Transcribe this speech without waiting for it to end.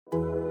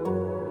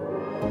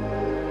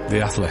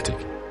The Athletic.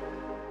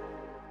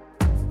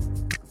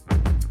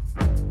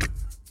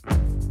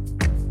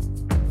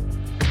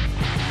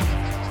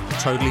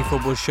 Totally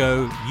Football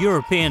Show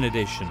European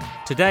edition.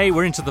 Today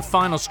we're into the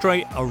final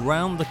straight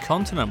around the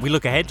continent. We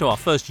look ahead to our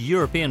first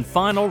European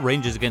final,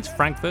 Rangers against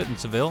Frankfurt and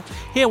Seville.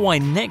 Hear why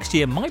next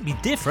year might be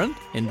different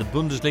in the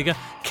Bundesliga.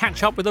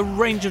 Catch up with a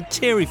range of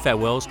teary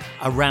farewells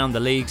around the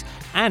leagues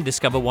and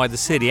discover why the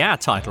Serie A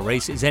title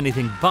race is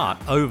anything but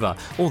over.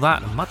 All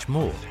that and much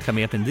more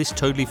coming up in this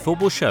Totally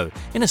Football Show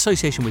in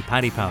association with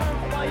Paddy Power.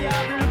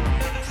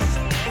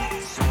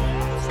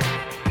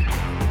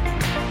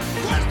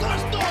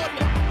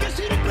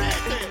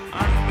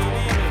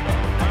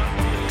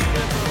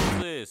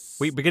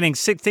 Week beginning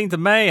 16th of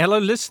May. Hello,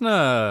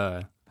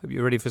 listener. Hope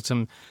you're ready for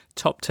some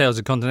top tales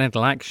of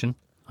continental action.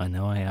 I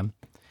know I am.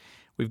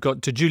 We've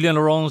got Julian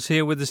Laurence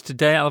here with us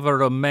today, Alvaro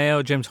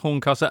Romeo, James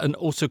Horncastle, and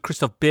also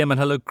Christoph Biermann.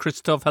 Hello,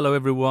 Christoph. Hello,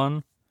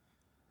 everyone.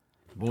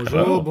 Bonjour,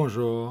 Hello.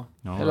 bonjour.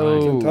 Hello.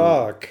 Guten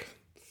Tag.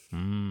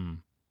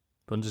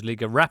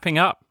 Bundesliga wrapping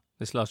up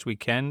this last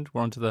weekend.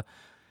 We're on to the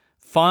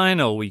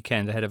final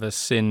weekend ahead of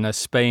us in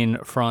Spain,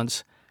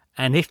 France,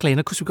 and Italy. And,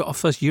 of course, we've got our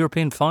first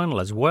European final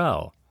as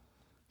well.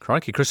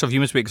 Crikey, Christoph, you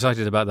must be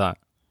excited about that.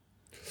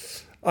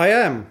 I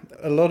am.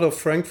 A lot of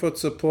Frankfurt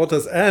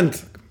supporters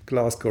and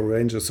Glasgow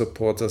Rangers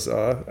supporters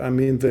are. I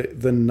mean,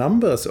 the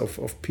numbers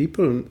of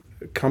people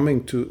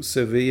coming to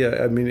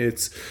Sevilla, I mean,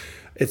 it's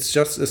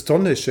just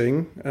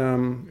astonishing.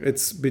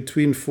 It's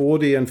between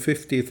 40 and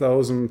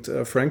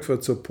 50,000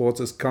 Frankfurt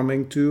supporters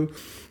coming to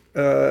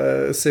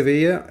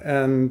Sevilla,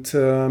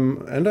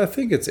 and I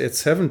think it's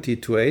 70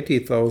 to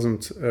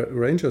 80,000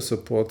 Rangers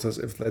supporters,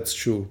 if that's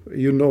true.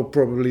 You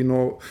probably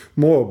know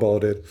more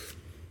about it.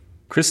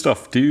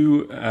 Christoph,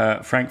 do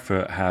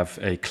Frankfurt have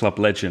a club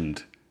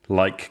legend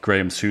like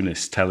Graham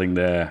Souness telling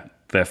their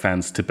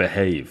fans to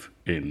behave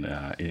in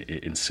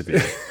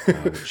Sevilla?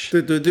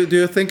 Do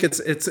you think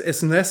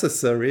it's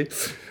necessary?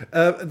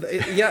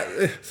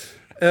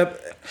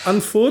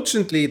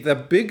 Unfortunately, the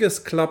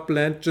biggest club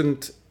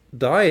legend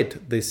died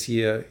this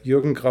year,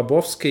 Jürgen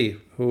Grabowski,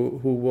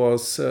 who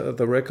was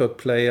the record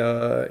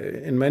player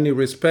in many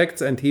respects,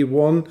 and he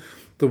won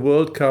the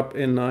World Cup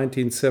in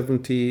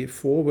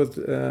 1974 with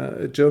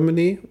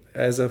Germany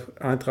as a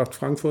Eintracht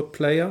Frankfurt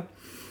player.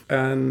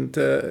 And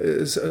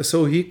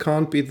so he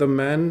can't be the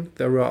man.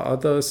 There are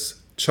others.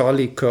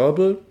 Charlie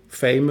Körbel,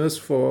 famous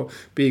for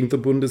being the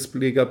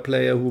Bundesliga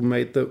player who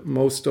made the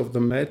most of the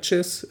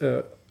matches,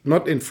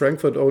 not in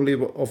Frankfurt only,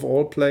 of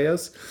all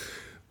players.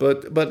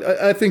 But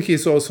I think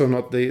he's also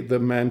not the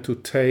man to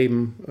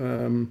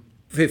tame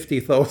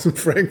 50,000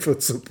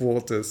 Frankfurt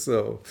supporters.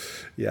 So,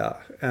 yeah.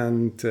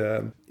 And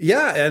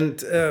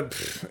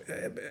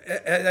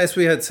as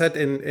we had said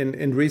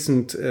in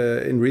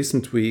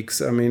recent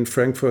weeks, I mean,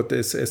 Frankfurt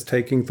is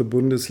taking the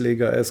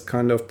Bundesliga as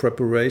kind of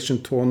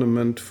preparation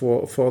tournament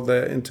for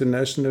their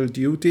international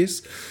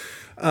duties.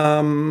 We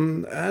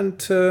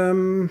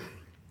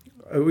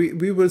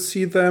will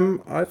see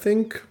them, I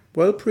think,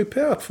 well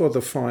prepared for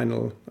the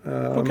final.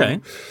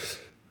 Okay.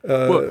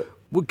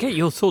 We'll get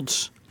your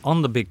thoughts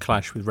on the big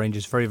clash with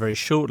Rangers very, very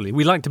shortly.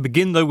 We like to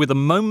begin, though, with a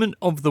moment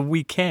of the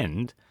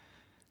weekend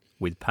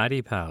with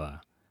Paddy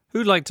Power.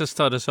 Who'd like to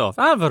start us off?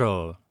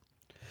 Alvaro.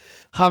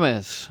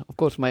 James, of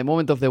course, my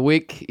moment of the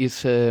week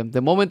is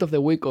the moment of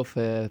the week of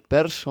a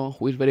person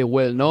who is very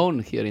well known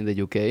here in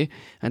the UK.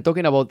 I'm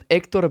talking about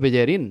Héctor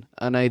Bellerín,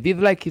 and I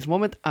did like his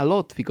moment a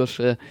lot because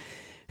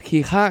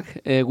he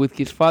hugged with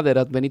his father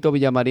at Benito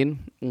Villamarín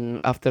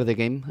after the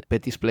game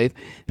Betis played,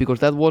 because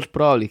that was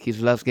probably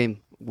his last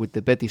game with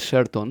the Betis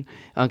shirt on,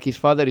 and his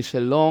father is a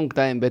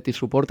long-time Betis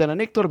supporter,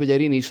 and Héctor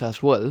Bellerín is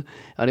as well,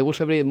 and it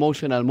was a very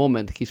emotional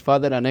moment. His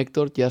father and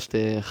Héctor just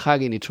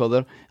hugging each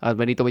other at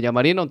Benito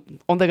Villamarín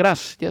on the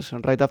grass, yes,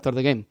 and right after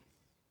the game.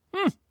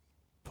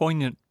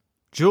 Poignant.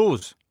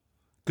 Jules,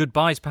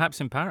 goodbyes perhaps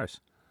in Paris.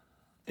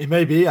 It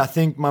may be. I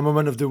think my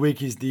moment of the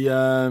week is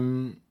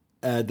the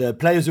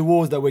Players'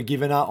 Awards that were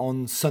given out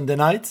on Sunday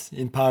night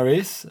in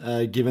Paris,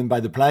 given by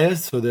the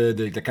players. So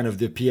the kind of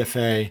the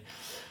PFA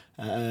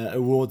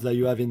awards that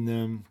you have in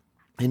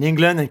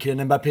England. And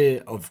Kylian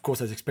Mbappé, of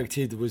course, as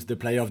expected, was the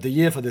player of the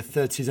year for the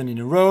third season in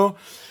a row.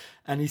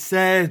 And he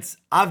said,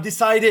 I've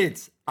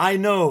decided, I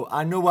know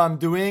what I'm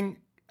doing.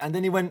 And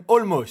then he went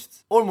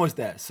almost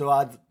there. So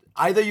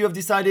either you have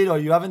decided or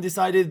you haven't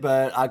decided,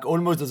 but like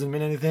almost doesn't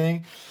mean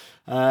anything.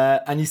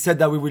 And he said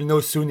that we will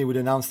know soon. He would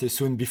announce it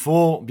soon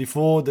before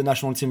the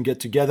national team get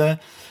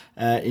together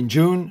in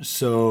June.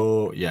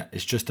 So yeah,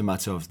 it's just a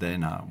matter of day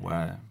now.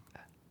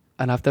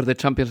 And after the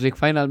Champions League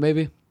final,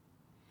 maybe?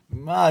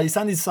 It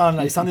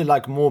sounded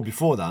like more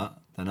before that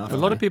than after. A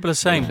lot of people are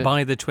saying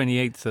by the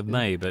 28th of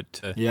May,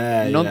 but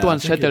not to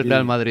unsettle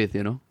Real Madrid,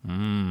 you know.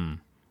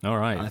 All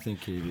right. I think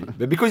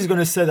but because he's going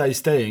to say that he's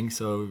staying,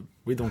 so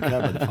we don't care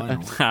about the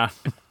final.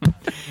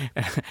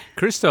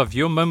 Christoph,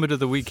 your moment of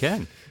the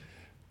weekend.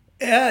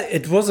 Yeah,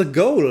 it was a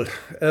goal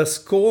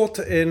scored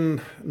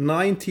in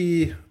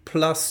 90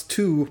 plus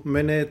 2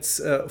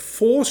 minutes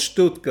for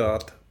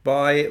Stuttgart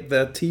by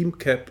their team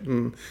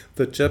captain,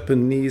 the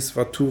Japanese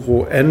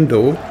Wataru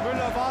Endo.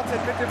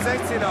 arbeitet mit dem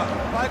 16er.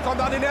 Ball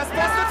kommt an den ersten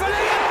Posten,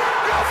 verlegen.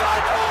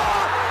 Tor!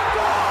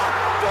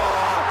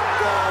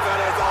 Tor für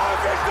den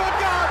VfB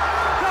Stuttgart!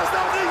 Das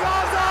darf nicht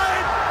wahr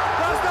sein!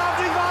 Das darf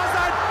nicht wahr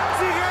sein!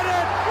 Sie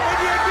rennen in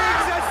die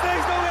entgegengesetzte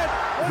Richtungen!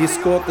 He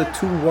scored the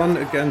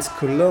 2-1 against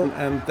Cologne,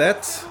 and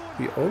that,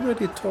 we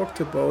already talked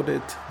about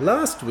it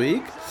last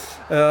week,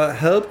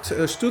 helped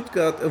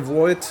Stuttgart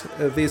avoid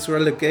these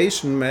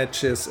relegation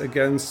matches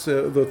against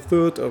the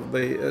third of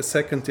the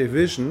second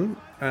division,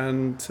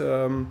 and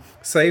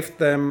saved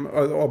them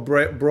or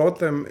brought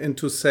them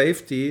into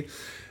safety.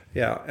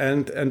 Yeah,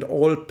 and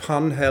all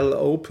pun hell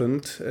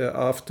opened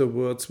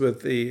afterwards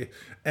with the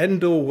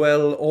Endo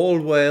well, all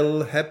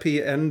well,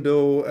 happy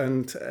Endo,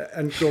 and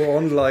go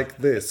on like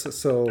this.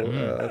 So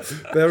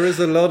there is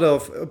a lot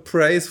of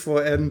praise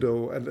for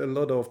Endo and a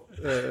lot of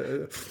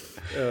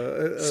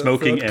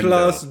smoking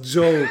class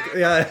joke.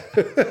 Yeah.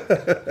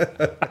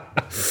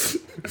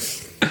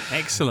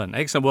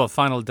 Excellent. Well,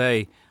 final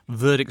day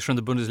verdicts from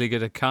the Bundesliga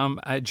to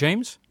come.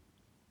 James?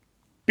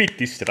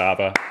 Bitti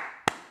Strava.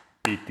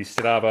 Bitti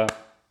Strava.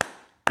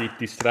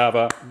 Bitti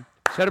Strava.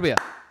 Serbia.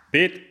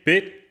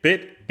 Bitti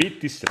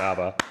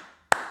Strava.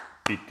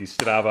 Bitti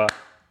Strava.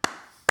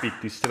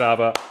 Bitti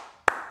Strava.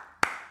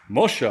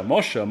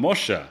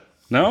 Mosha.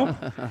 No?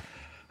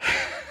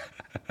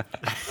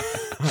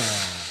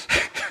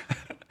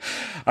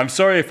 I'm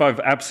sorry if I've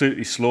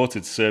absolutely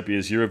slaughtered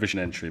Serbia's Eurovision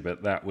entry,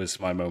 but that was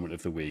my moment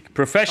of the week.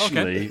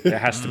 Professionally, It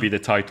has to be the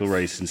title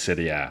race in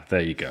Serie A.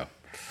 There you go.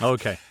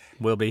 Okay,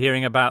 we'll be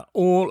hearing about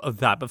all of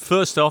that. But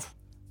first off,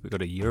 we've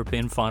got a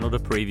European final to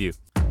preview.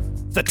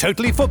 The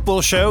Totally Football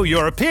Show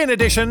European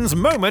Edition's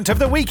Moment of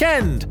the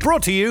Weekend.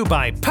 Brought to you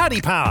by Paddy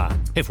Power.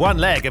 If one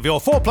leg of your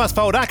 4+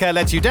 fold acca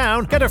lets you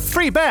down, get a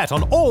free bet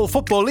on all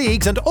football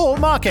leagues and all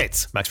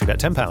markets. Max free bet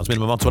 £10,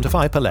 minimum odds 1 to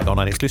 5 per leg.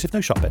 Online exclusive,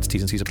 no shop bets.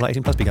 T's and C's apply.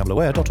 18+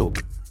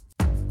 BeGambleAware.org.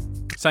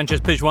 Sanchez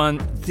Pizjuan,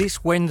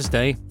 this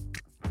Wednesday,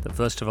 the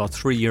first of our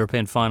 3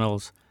 European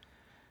finals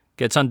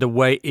gets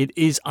underway. It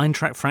is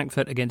Eintracht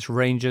Frankfurt against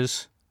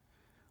Rangers,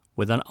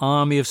 with an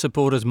army of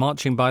supporters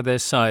marching by their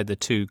side, the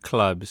two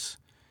clubs.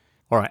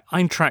 All right,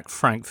 Eintracht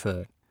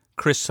Frankfurt.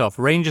 Christoph,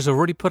 Rangers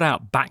already put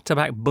out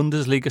back-to-back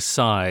Bundesliga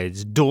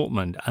sides,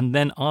 Dortmund and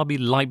then RB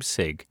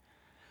Leipzig.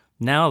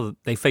 Now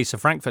they face a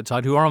Frankfurt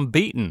side who are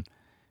unbeaten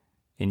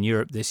in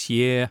Europe this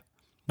year.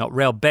 Not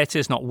Real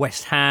Betis, not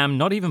West Ham,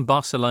 not even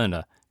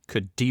Barcelona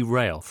could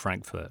derail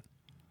Frankfurt.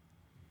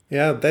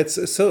 Yeah,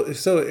 that's so.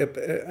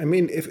 I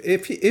mean,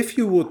 if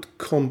you would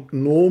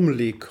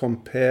normally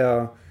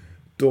compare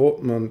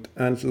Dortmund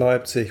and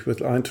Leipzig with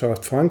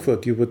Eintracht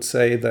Frankfurt, you would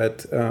say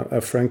that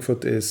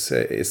Frankfurt is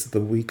the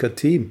weaker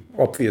team,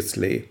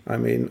 obviously. I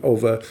mean,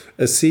 over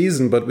a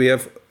season, but we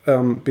have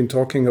been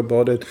talking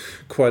about it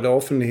quite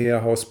often here,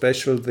 how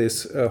special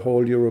this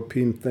whole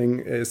European thing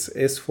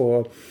is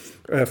for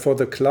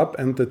the club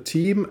and the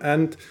team.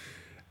 And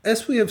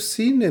as we have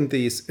seen in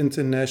these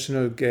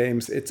international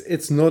games,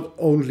 it's not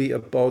only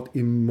about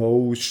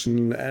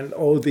emotion and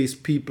all these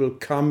people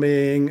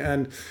coming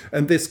and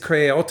this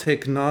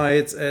chaotic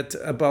nights at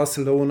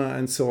Barcelona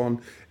and so on.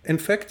 In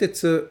fact,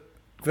 it's a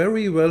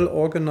very well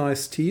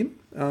organized team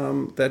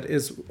that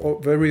is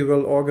very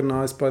well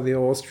organized by the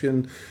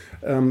Austrian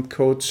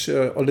coach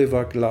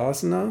Oliver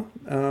Glasner.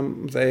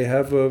 They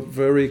have a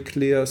very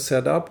clear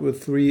setup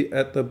with 3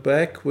 at the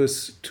back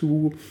with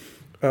 2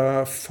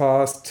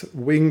 fast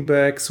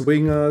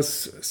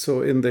wingers.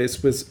 So in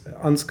this with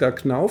Ansgar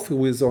Knauf,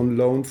 who is on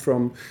loan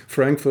from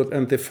Frankfurt,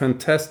 and the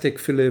fantastic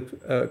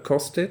Filip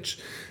Kostic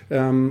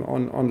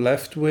on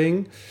left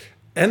wing.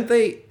 And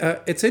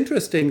it's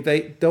interesting,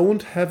 they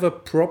don't have a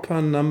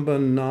proper number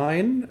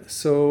 9.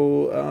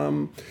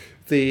 So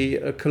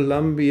the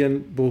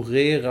Colombian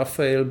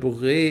Rafael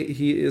Borré,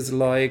 he is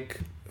like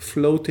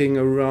floating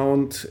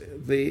around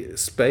the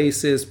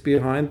spaces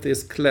behind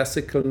this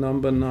classical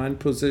number 9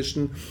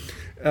 position.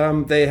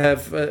 They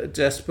have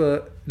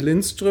Jesper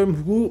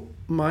Lindström, who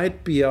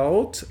might be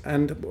out,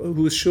 and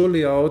who's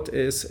surely out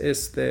is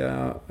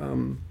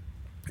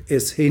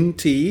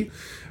Hinti,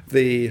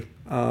 the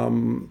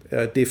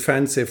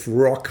defensive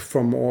rock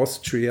from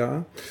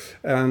Austria,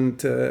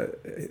 and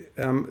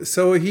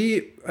so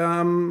he.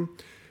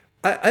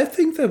 I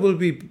think they will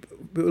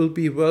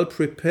be well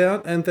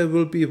prepared and they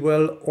will be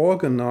well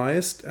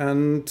organized,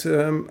 and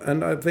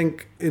I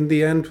think in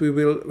the end we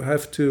will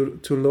have to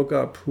look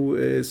up who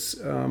is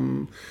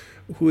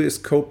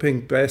coping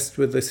best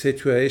with the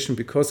situation,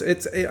 because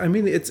it's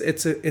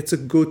a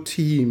good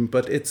team,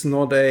 but it's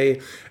not a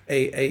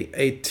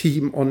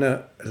team on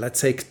a, let's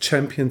say,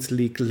 Champions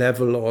League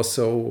level or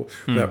so,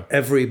 where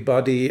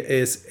everybody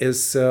is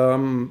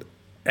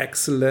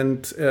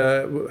excellent,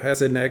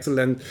 has an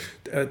excellent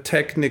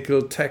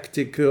technical,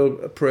 tactical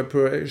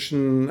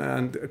preparation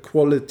and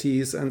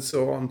qualities and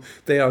so on.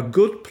 They are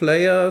good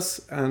players,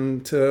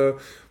 and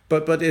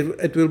but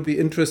it will be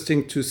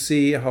interesting to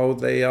see how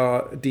they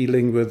are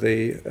dealing with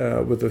the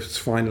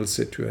final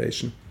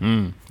situation.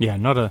 Yeah,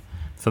 not a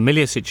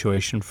familiar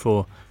situation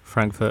for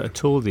Frankfurt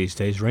at all these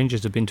days.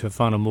 Rangers have been to a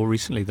final more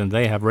recently than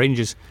they have.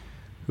 Rangers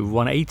who've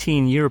won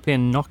 18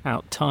 European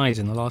knockout ties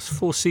in the last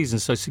 4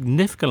 seasons, so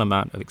significant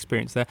amount of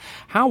experience there.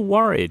 How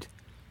worried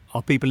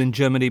are people in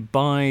Germany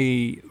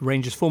by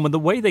Rangers' form and the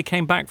way they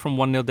came back from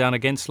 1-0 down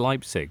against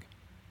Leipzig?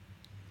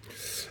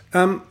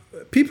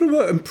 People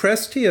were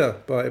impressed here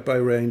by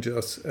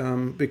Rangers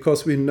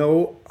because we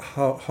know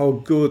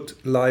how good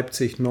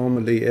Leipzig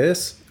normally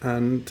is.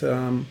 And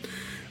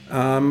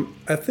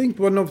I think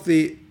one of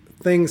the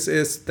things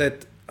is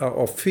that,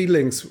 or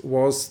feelings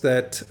was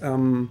that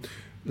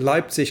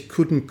Leipzig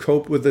couldn't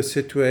cope with the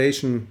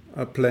situation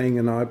playing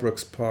in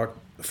Ibrox Park,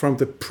 from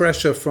the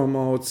pressure from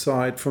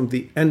outside, from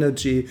the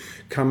energy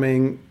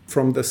coming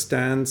from the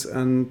stands,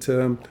 and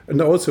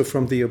also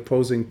from the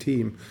opposing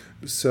team.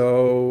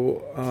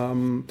 So,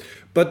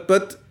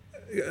 but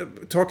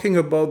talking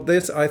about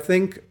this, I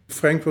think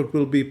Frankfurt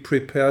will be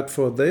prepared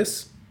for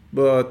this.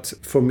 But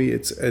for me,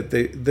 it's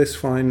this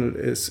final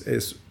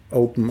is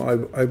open.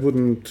 I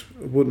wouldn't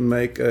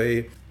make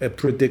a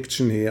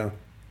prediction here.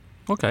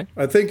 Okay.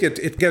 I think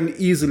it can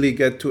easily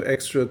get to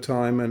extra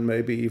time and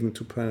maybe even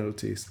to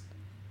penalties.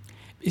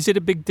 Is it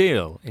a big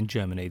deal in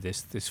Germany,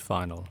 this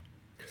final?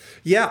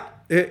 Yeah,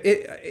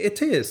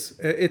 it is.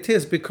 It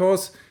is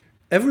because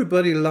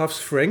everybody loves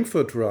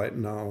Frankfurt right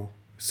now.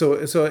 So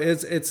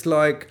it's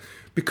like,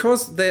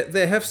 because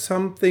they have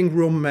something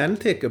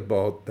romantic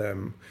about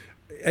them.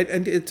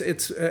 And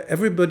it's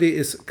everybody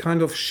is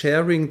kind of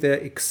sharing their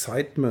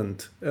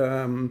excitement.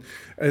 And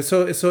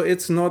so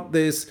it's not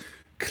this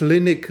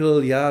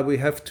clinical, we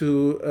have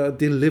to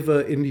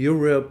deliver in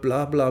Europe,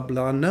 blah, blah,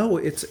 blah. No,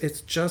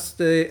 it's just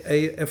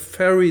a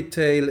fairy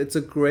tale. It's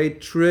a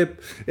great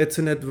trip. It's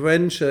an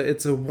adventure.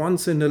 It's a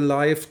once in a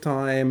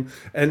lifetime,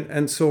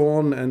 and so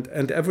on.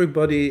 And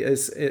everybody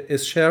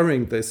is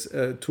sharing this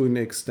to an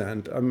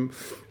extent.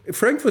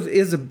 Frankfurt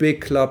is a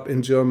big club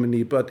in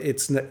Germany, but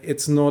it's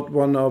not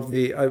one of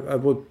the, I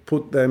would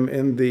put them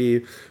in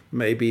the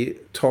maybe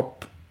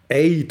top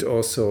 8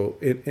 or so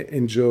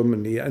in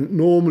Germany. And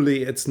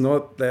normally it's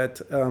not that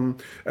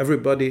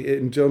everybody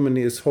in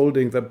Germany is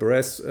holding their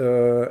breath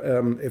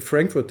if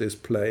Frankfurt is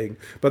playing.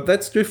 But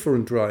that's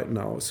different right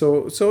now.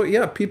 So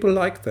yeah, people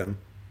like them.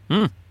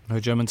 No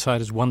German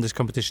side has won this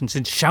competition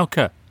since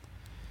Schalke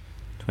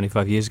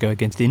 25 years ago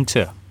against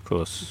Inter, of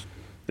course.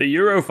 The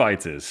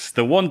Eurofighters,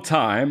 the one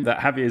time that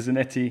Javier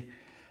Zanetti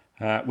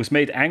was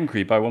made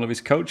angry by one of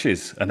his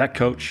coaches. And that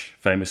coach,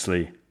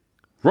 famously,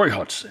 Roy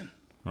Hodgson.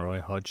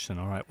 Roy Hodgson,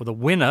 all right. Well, the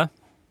winner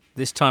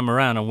this time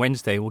around on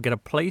Wednesday will get a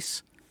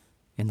place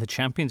in the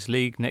Champions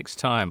League next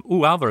time.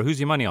 Ooh, Alvaro, who's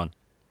your money on?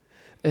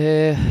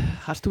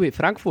 Has to be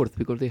Frankfurt,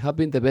 because they have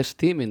been the best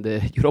team in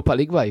the Europa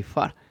League by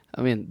far.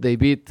 I mean, they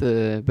beat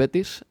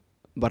Betis,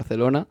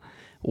 Barcelona,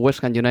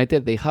 West Ham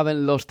United. They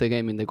haven't lost a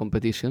game in the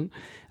competition.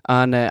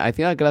 And I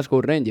think that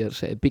Glasgow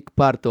Rangers, a big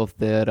part of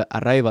their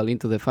arrival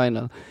into the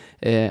final,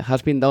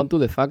 has been down to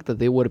the fact that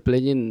they were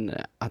playing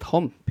at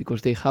home,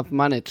 because they have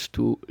managed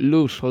to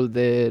lose all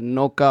the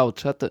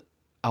knockouts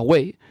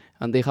away,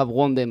 and they have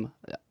won them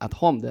at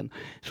home then.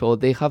 So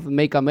they have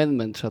made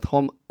amendments at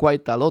home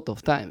quite a lot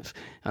of times.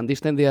 And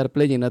this time they are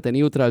playing at a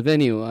neutral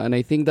venue. And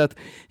I think that,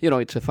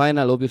 it's a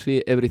final.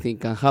 Obviously, everything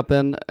can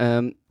happen.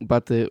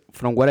 But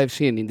from what I've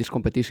seen in this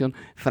competition,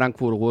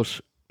 Frankfurt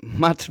was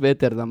much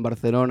better than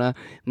Barcelona,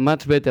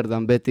 much better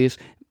than Betis,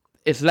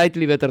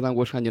 slightly better than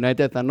West Ham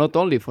United, and not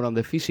only from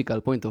the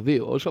physical point of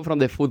view, also from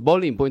the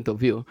footballing point of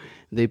view.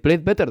 They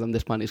played better than the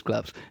Spanish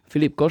clubs.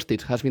 Filip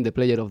Kostic has been the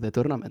player of the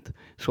tournament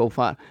so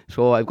far.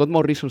 So I've got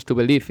more reasons to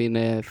believe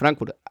in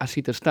Frankfurt as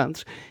it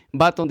stands.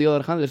 But on the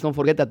other hand, let's not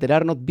forget that there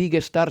are not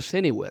big stars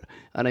anywhere.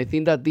 And I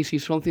think that this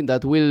is something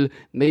that will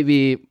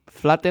maybe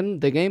flatten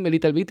the game a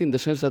little bit, in the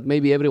sense that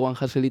maybe everyone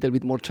has a little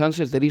bit more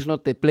chances. There is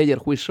not a player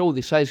who is so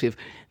decisive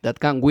that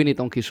can win it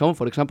on his own.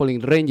 For example,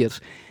 in Rangers,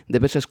 the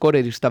best scorer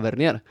is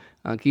Tavernier,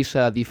 and he's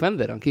a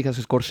defender, and he has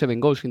scored 7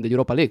 goals in the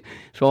Europa League.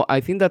 So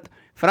I think that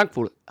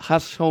Frankfurt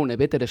has shown a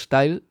better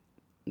style.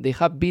 They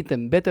have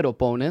beaten better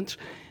opponents,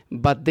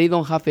 but they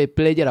don't have a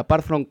player,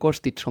 apart from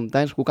Kostic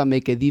sometimes, who can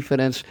make a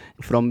difference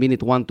from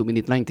minute 1 to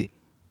minute 90.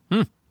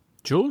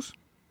 Jules?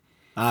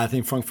 I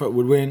think Frankfurt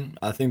would win.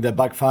 I think their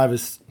back five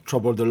has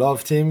troubled a lot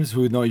of teams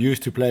who are not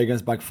used to play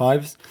against back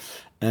fives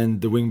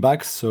and the wing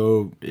backs.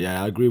 So,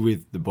 yeah, I agree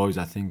with the boys.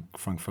 I think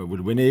Frankfurt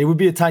would win. It would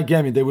be a tight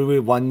game if they would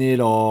win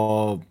 1-0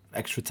 or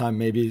extra time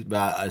maybe.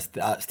 But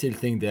I still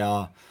think they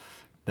are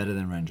better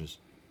than Rangers.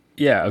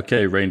 Yeah,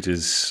 okay,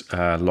 Rangers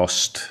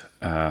lost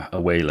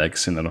away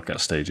legs in the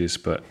knockout stages,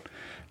 but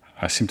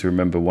I seem to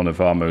remember one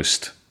of our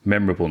most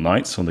memorable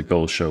nights on the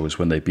goal show was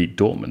when they beat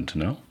Dortmund,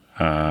 no?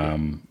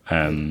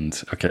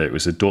 And okay, it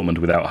was a Dortmund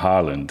without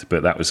Haaland,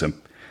 but that was a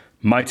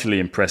mightily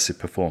impressive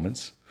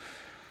performance.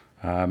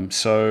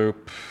 So,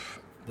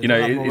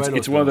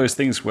 it's one of those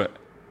things where...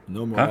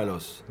 No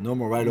Morelos. No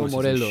Morelos.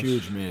 It's a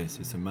huge miss.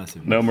 It's a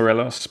massive miss. No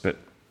Morelos, but,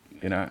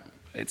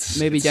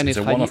 it's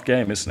a one-off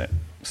game, isn't it?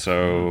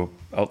 So,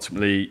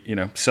 ultimately,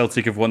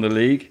 Celtic have won the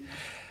league.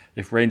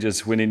 If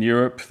Rangers win in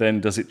Europe,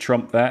 then does it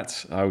trump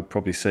that? I would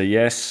probably say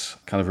yes.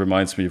 Kind of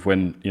reminds me of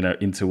when,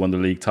 Inter won the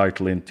league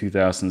title in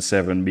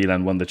 2007,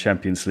 Milan won the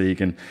Champions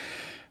League, and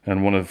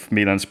And one of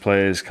Milan's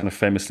players kind of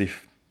famously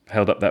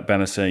held up that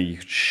banner saying, "You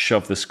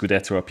shove the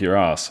Scudetto up your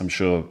arse." I'm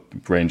sure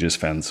Rangers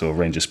fans or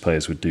Rangers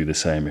players would do the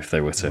same if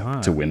they were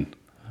to win.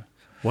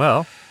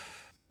 Well,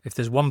 if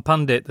there's one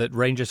pundit that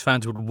Rangers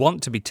fans would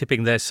want to be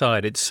tipping their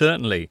side, it's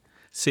certainly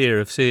seer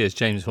of seers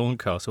James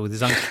Horncastle, with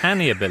his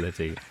uncanny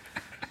ability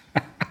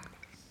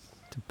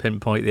to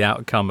pinpoint the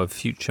outcome of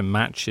future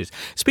matches.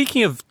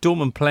 Speaking of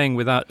Dortmund playing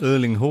without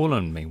Erling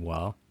Haaland,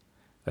 meanwhile,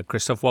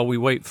 Christoph, while we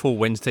wait for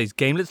Wednesday's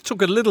game, let's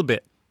talk a little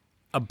bit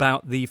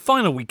about the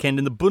final weekend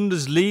in the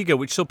Bundesliga,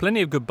 which saw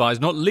plenty of goodbyes,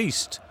 not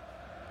least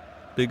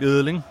Big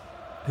Erling,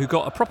 who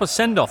got a proper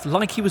send-off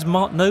like he was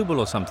Mark Noble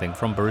or something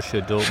from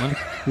Borussia Dortmund.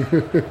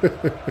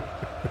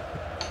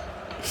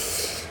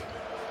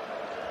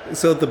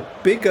 So the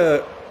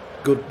bigger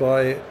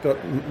goodbye got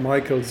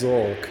Michael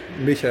Zorc,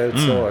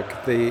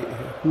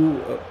 who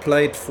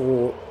played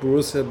for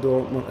Borussia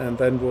Dortmund and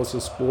then was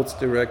a sports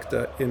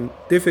director in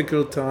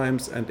difficult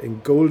times and in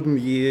golden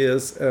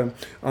years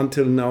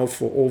until now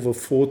for over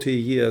 40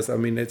 years. I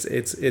mean, it's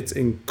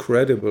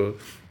incredible,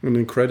 an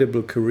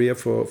incredible career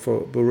for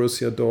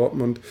Borussia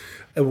Dortmund.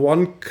 A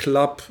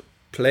one-club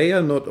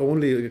player, not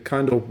only a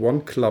kind of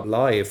one-club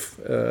life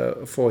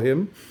for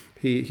him.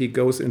 He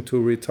goes into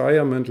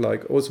retirement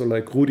like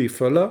Rudi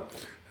Völler,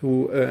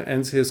 who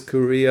ends his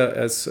career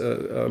as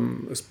a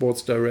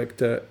sports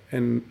director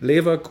in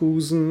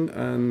Leverkusen,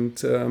 and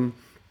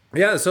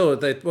so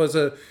that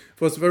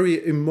was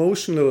very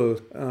emotional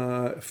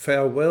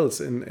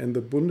farewells in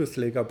the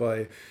Bundesliga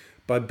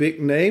by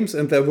big names,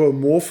 and there were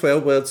more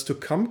farewells to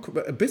come.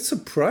 A bit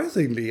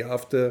surprisingly,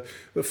 after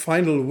the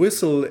final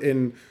whistle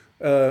in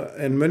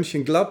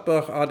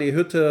Mönchengladbach, Adi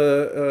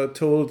Hütter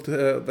told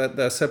that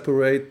they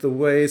separate the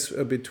ways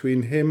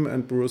between him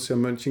and Borussia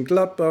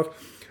Mönchengladbach.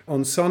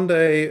 On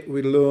Sunday,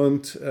 we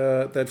learned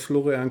that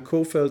Florian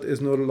Kohfeldt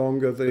is no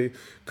longer the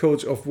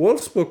coach of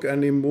Wolfsburg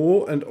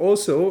anymore, and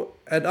also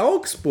at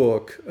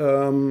Augsburg,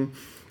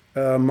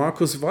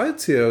 Markus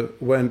Waldseer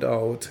went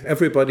out.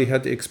 Everybody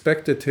had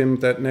expected him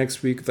that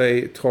next week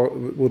they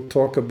would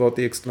talk about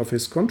the extent of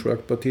his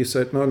contract, but he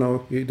said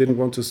no, he didn't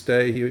want to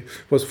stay. He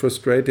was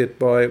frustrated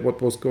by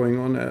what was going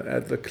on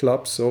at the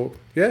club. So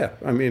yeah,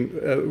 I mean,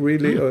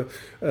 really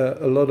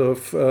a lot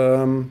of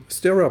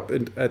stir-up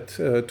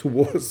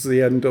towards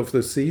the end of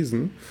the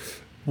season.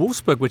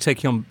 Wolfsburg were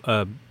taking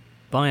on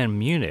Bayern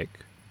Munich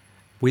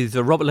with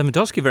Robert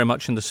Lewandowski very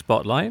much in the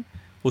spotlight.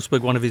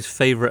 Wolfsburg, one of his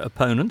favourite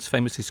opponents,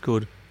 famously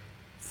scored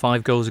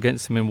 5 goals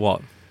against him in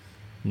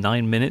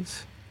 9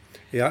 minutes?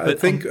 Yeah, I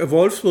think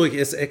Wolfsburg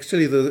is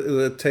actually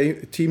the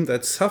team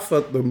that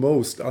suffered the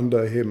most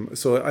under him.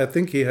 So I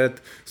think he had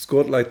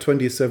scored like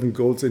 27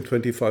 goals in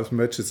 25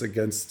 matches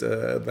against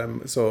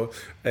them. So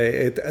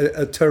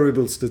a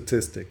terrible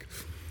statistic.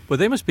 Well,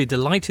 they must be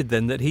delighted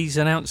then that he's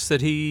announced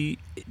that he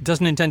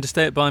doesn't intend to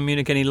stay at Bayern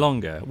Munich any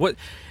longer. What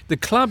the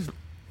club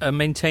are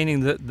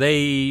maintaining that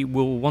they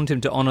will want him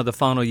to honour the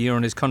final year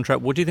on his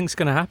contract. What do you think is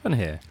going to happen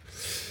here?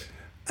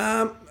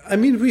 I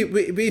mean,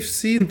 we've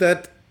seen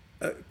that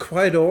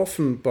quite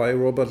often by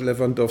Robert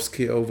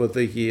Lewandowski over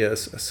the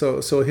years.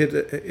 So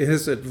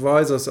his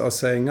advisors are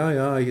saying,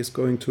 he's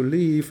going to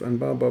leave and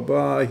blah, blah,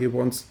 blah. He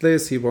wants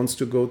this. He wants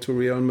to go to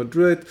Real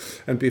Madrid.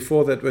 And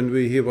before that, when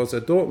he was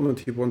at Dortmund,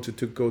 he wanted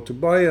to go to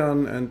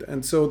Bayern.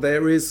 And so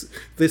there is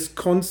this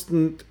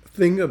constant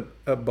thing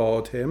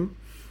about him.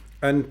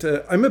 And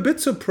I'm a bit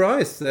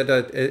surprised that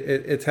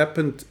it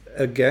happened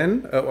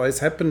again, or is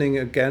happening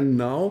again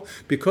now,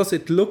 because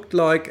it looked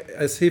like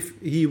as if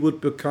he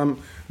would become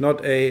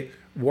not a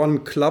one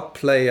club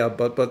player,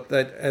 but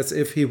that as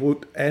if he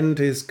would end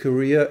his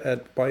career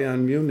at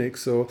Bayern Munich.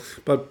 So,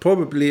 but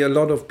probably a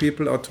lot of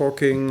people are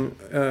talking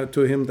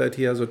to him that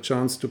he has a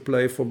chance to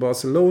play for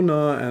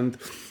Barcelona, and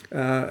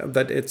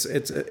that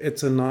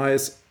it's a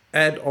nice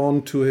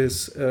add-on to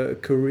his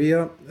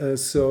career.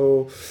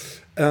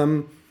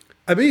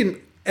 I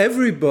mean,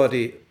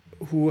 everybody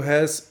who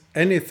has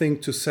anything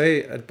to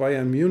say at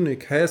Bayern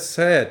Munich has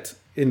said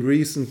in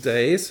recent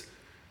days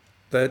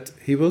that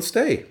he will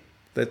stay,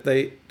 that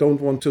they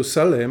don't want to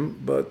sell him.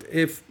 But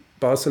if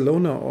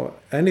Barcelona or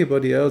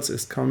anybody else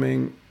is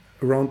coming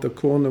around the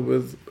corner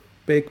with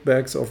big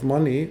bags of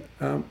money,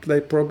 they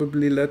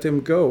probably let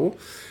him go.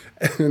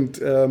 And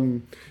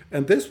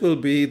this will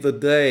be the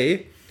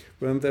day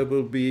when there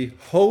will be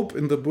hope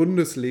in the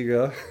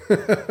Bundesliga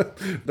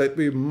that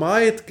we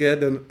might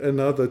get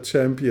another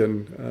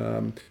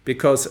champion,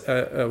 because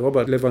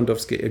Robert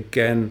Lewandowski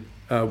again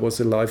was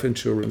a life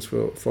insurance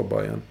for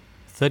Bayern.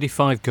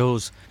 35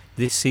 goals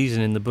this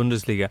season in the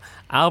Bundesliga.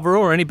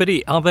 Alvaro, or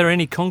anybody, are there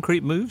any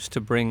concrete moves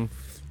to bring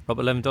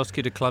Robert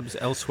Lewandowski to clubs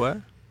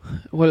elsewhere?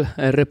 Well,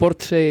 a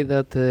report says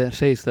that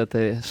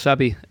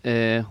Xavi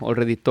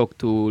already talked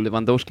to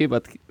Lewandowski,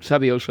 but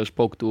Xavi also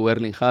spoke to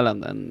Erling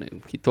Haaland,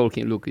 and he told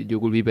him, look, you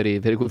will be very,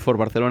 very good for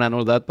Barcelona and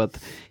all that, but,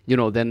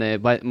 then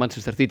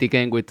Manchester City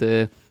came with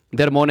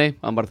their money,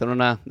 and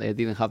Barcelona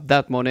didn't have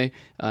that money,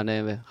 and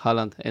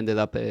Haaland ended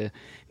up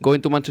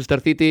going to Manchester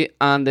City,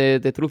 and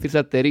the truth is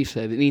that there is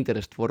an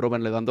interest for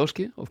Robert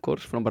Lewandowski, of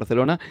course, from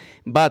Barcelona,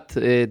 but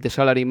the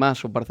salary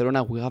mass of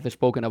Barcelona, we have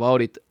spoken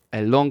about it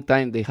a long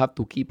time. They have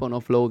to keep on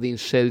offloading,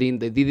 selling.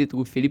 They did it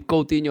with Philippe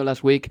Coutinho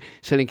last week,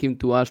 selling him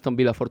to Aston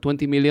Villa for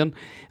 20 million,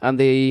 and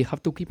they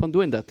have to keep on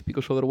doing that,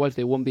 because otherwise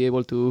they won't be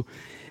able to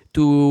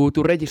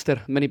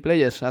register many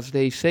players. As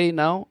they say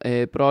now,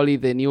 probably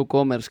the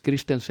newcomers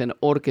Christensen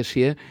or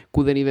Kessié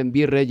couldn't even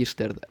be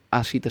registered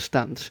as it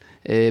stands,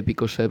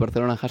 because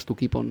Barcelona has to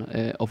keep on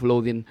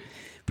offloading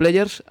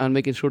players and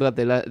making sure that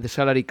the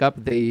salary cap,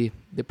 they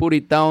put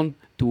it down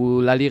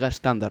to La Liga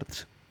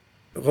standards.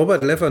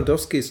 Robert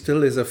Lewandowski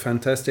still is a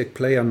fantastic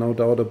player, no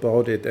doubt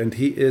about it, and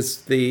he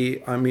is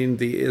the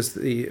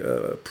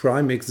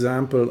prime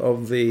example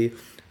of the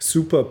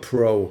super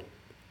pro.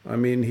 I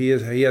mean, he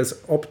has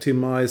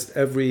optimized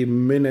every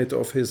minute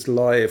of his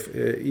life,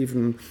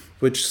 even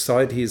which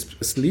side he's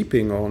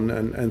sleeping on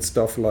and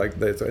stuff like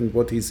that, and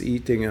what he's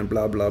eating and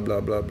blah blah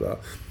blah blah blah.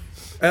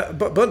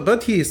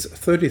 But he's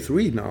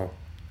 33 now,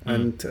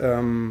 and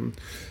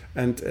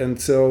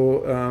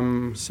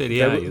so. Serie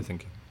A, you're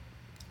thinking?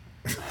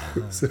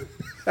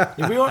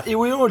 It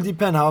will all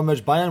depend how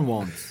much Bayern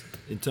wants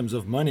in terms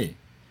of money.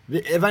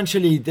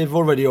 Eventually, they've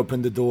already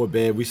opened the door a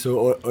bit. We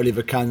saw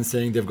Oliver Kahn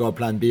saying they've got a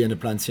plan B and a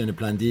plan C and a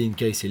plan D in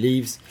case he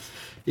leaves.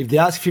 If they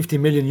ask 50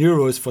 million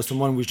euros for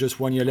someone with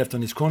just 1 year left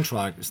on his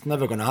contract, it's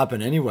never going to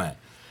happen anyway.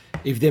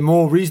 If they're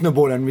more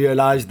reasonable and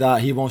realize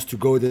that he wants to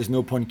go, there's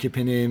no point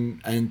keeping him,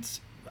 and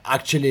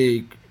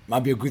actually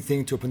might be a good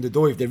thing to open the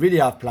door if they really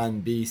have plan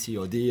B, C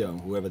or D or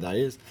whoever that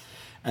is,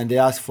 and they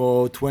ask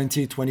for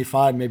 20,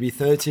 25, maybe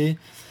 30,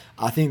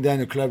 I think then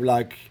a club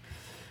like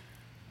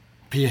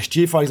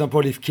PSG, for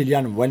example,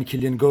 when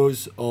Kylian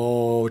goes,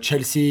 or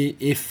Chelsea,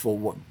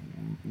 or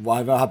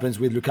whatever happens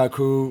with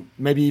Lukaku,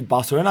 maybe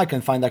Barcelona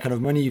can find that kind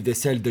of money if they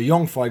sell De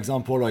Jong, for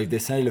example, or if they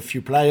sell a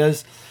few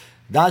players.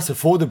 That's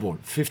affordable.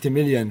 50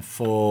 million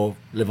for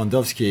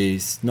Lewandowski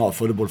is not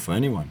affordable for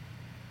anyone.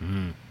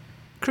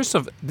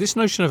 Christoph, this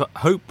notion of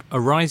hope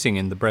arising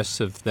in the breasts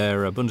of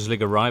their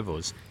Bundesliga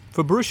rivals,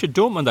 for Borussia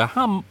Dortmund,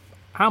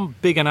 how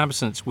big an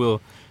absence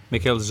will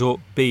Michael Zorc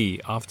be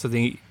after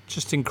the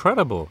just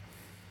incredible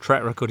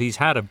track record he's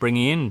had of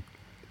bringing in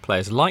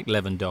players like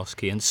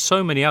Lewandowski and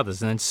so many others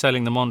and then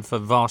selling them on for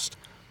vast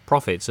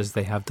profits, as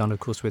they have done, of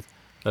course, with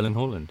Erling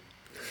Haaland?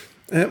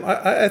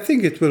 I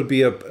think it will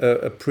be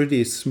a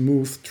pretty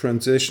smooth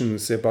transition.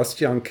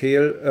 Sebastian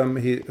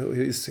Kehl,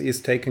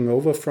 he's taking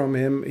over from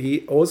him.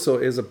 He also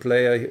is a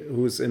player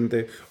who's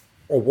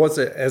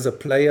as a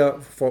player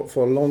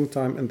for a long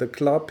time in the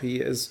club.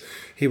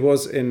 He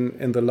was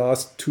in the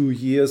last 2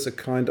 years a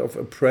kind of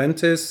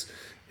apprentice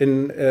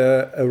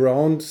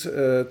around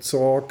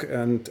Zorc,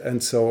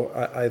 and so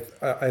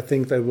I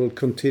think they will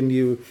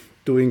continue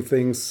doing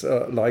things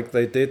like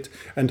they did,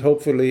 and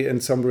hopefully in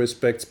some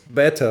respects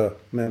better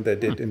than they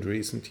did in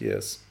recent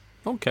years.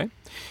 Okay.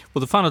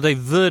 Well, the final day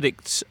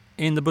verdicts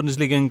in the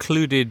Bundesliga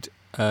included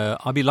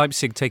RB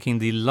Leipzig taking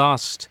the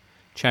last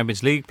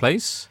Champions League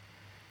place,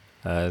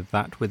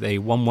 that with a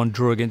 1-1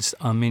 draw against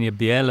Arminia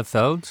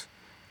Bielefeld.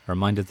 A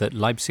reminder that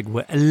Leipzig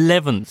were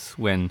 11th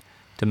when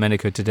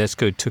Domenico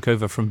Tedesco took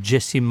over from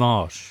Jesse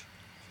Marsch.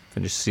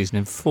 Finished the season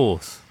in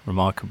 4th.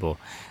 Remarkable.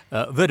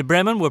 Werder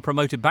Bremen were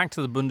promoted back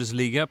to the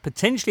Bundesliga,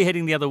 potentially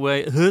heading the other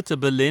way. Hertha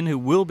Berlin, who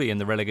will be in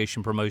the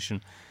relegation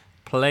promotion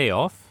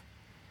playoff,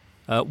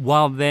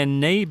 while their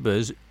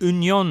neighbours,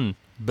 Union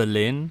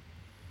Berlin,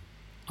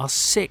 are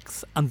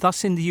 6th and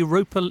thus in the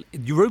Europa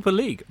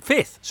League.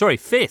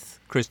 5th,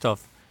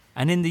 Christoph,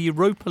 and in the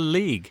Europa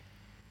League.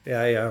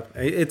 Yeah.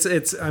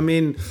 It's. I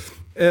mean.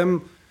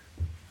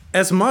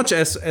 As much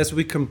as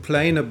we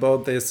complain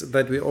about this,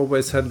 that we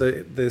always had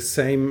the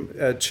same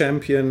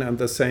champion and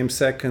the same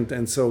second,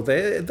 and so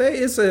there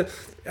is I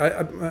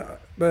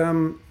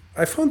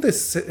found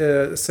this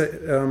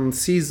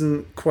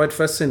season quite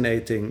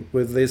fascinating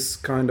with this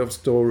kind of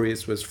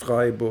stories with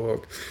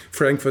Freiburg,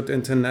 Frankfurt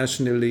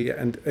internationally,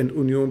 and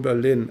Union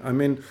Berlin. I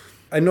mean,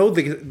 I know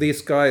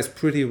these guys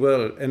pretty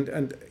well,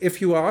 and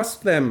if you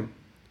ask them,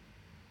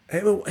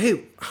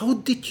 hey, how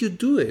did you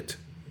do it?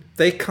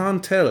 They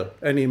can't tell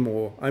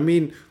anymore. I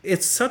mean,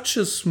 it's such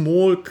a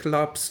small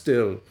club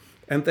still,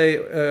 and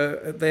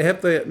they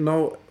have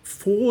now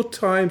 4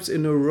 times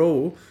in a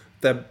row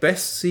their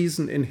best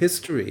season in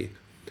history,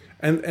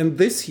 and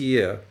this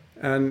year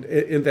and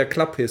in their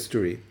club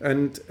history,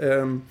 and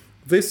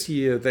this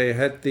year they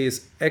had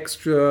this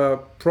extra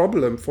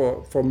problem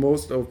for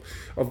most of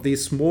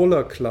these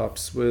smaller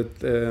clubs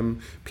with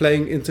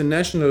playing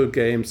international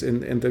games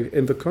in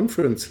the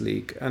Conference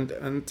League, and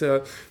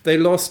they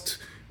lost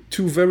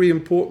 2 very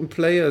important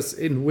players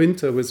in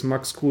winter, with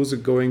Max Kruse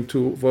going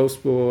to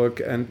Wolfsburg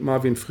and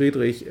Marvin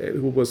Friedrich,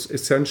 who was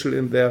essential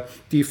in their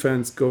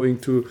defense, going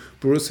to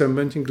Borussia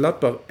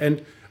Mönchengladbach,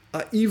 and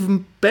are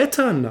even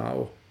better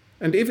now.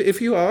 And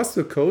if you ask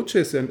the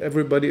coaches and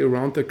everybody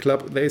around the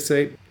club, they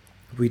say,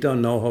 we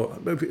don't know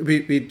how.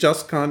 We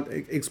just can't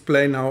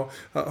explain how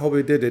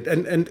we did it,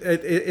 and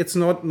it's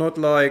not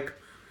like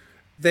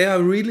they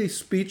are really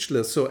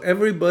speechless. So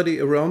everybody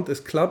around this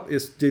club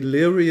is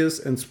delirious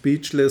and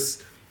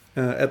speechless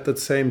at the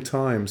same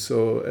time.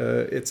 So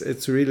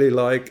it's really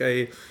like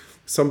a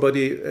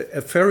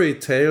fairy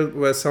tale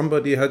where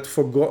somebody had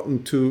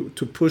forgotten to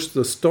push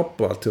the stop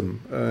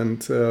button,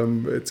 and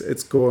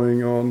it's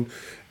going on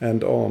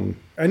and on.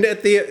 And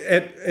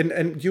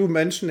and you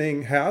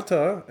mentioning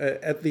Hertha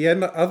at the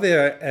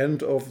other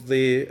end of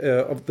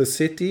the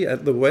city,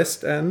 at the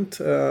west end,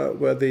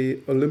 where the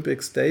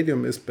Olympic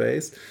Stadium is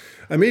based.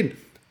 I mean,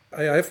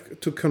 I have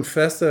to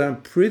confess that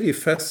I'm pretty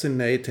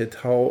fascinated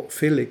how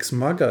Felix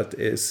Magath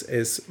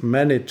is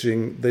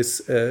managing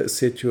this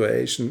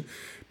situation,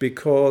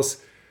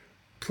 because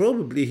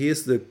probably he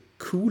is the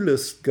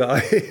coolest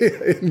guy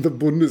in the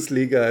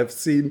Bundesliga I've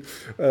seen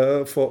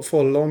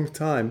for a long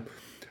time.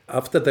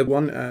 After they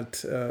won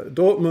at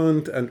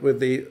Dortmund and with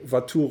the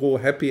Vaturo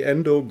happy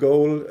endo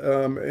goal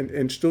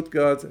in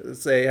Stuttgart,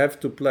 they have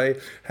to play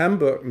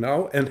Hamburg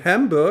now. And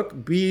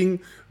Hamburg being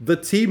the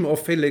team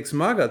of Felix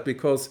Magath,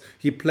 because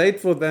he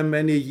played for them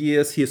many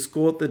years. He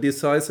scored the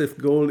decisive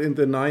goal in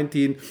the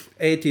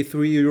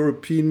 1983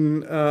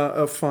 European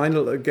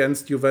final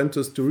against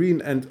Juventus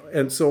Turin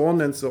and so on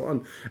and so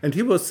on. And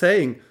he was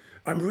saying,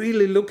 I'm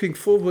really looking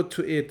forward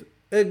to it.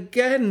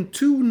 Again,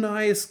 2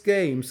 nice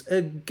games,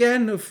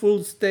 again a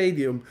full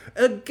stadium,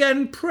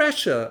 again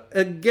pressure,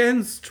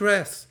 again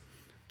stress.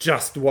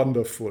 Just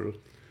wonderful.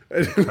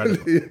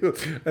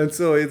 And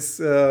so it's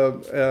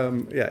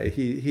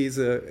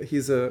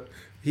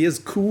he is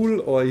cool,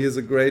 or he is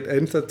a great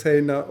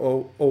entertainer,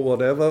 or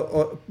whatever,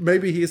 or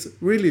maybe he's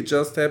really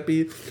just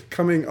happy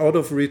coming out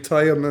of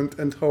retirement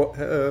and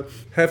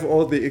have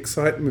all the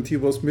excitement he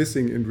was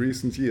missing in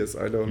recent years.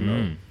 I don't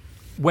know.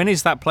 When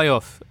is that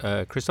playoff,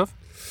 Christoph?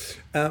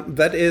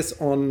 That is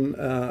on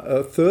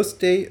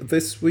Thursday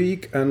this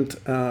week and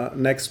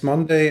next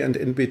Monday, and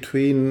in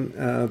between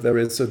there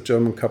is a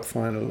German Cup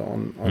final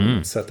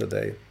on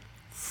Saturday.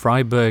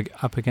 Freiburg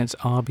up against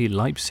RB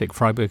Leipzig.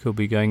 Freiburg will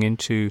be going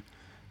into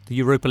the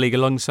Europa League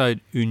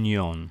alongside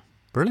Union.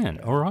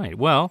 Brilliant. All right.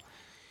 Well,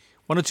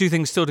 1 or 2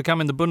 things still to come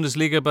in the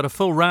Bundesliga, but a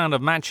full round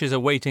of matches are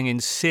waiting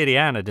in Serie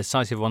A, a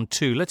decisive one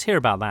too. Let's hear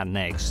about that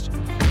next.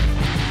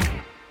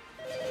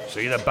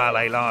 See the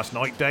ballet last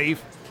night,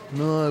 Dave?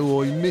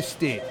 No, I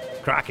missed it.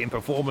 Cracking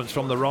performance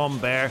from the Rom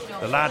there.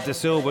 The lad De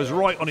Silva's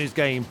right on his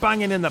game,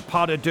 banging in the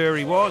pas de deux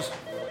he was.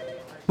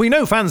 We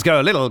know fans go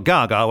a little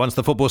gaga once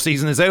the football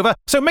season is over,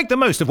 so make the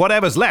most of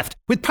whatever's left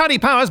with Paddy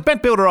Power's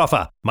Bet Builder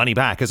offer. Money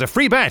back as a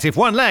free bet if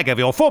one leg of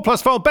your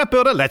 4+4 Bet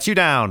Builder lets you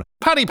down.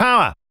 Paddy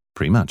Power.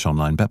 Pre-match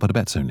online Bet Builder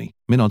bets only.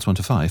 Min odds 1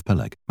 to 5 per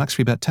leg. Max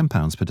free bet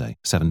 £10 per day.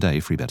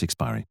 7-day free bet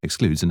expiry.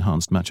 Excludes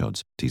enhanced match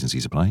odds. T's and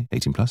C's apply.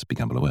 18+.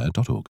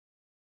 BeGambleAware.org.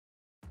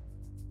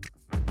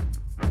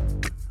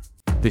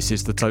 This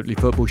is the Totally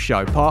Football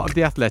Show, part of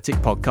the Athletic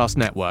Podcast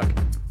Network.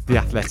 The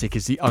Athletic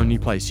is the only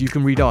place you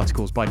can read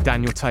articles by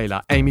Daniel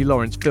Taylor, Amy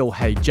Lawrence, Phil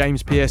Hay,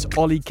 James Pearce,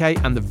 Ollie Kay,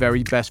 and the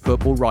very best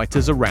football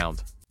writers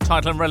around.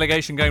 Title and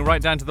relegation going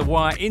right down to the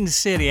wire in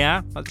Serie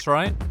A. That's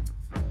right.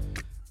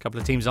 A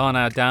couple of teams are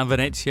now down.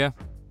 Venezia.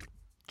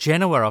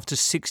 Genoa, after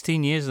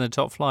 16 years in the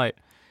top flight.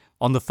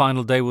 On the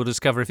final day, we'll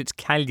discover if it's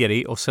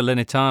Cagliari or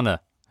Salernitana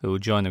who will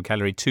join them.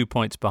 Cagliari 2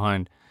 points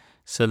behind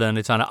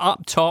Salernitana.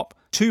 Up top,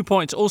 2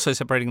 points also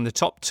separating the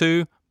top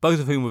 2, both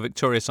of whom were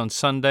victorious on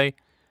Sunday.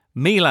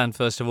 Milan,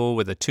 first of all,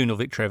 with a 2-0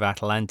 victory over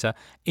Atalanta.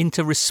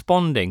 Inter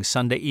responding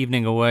Sunday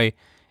evening away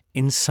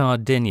in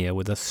Sardinia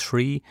with a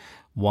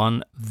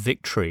 3-1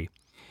 victory.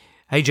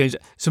 Hey, James,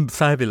 some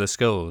fabulous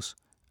goals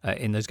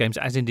in those games,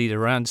 as indeed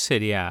around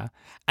Serie A.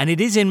 And it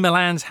is in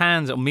Milan's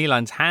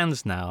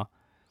hands now.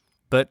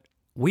 But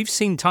we've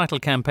seen title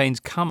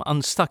campaigns come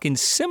unstuck in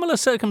similar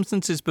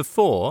circumstances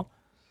before.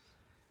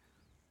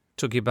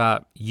 Talking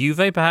about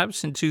Juve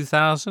perhaps in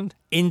 2000,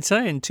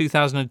 Inter in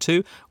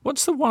 2002.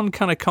 What's the one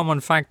kind of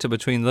common factor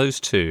between those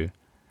two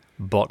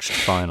botched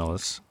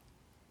finals?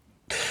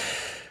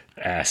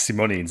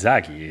 Simone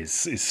Inzaghi is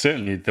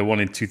certainly the one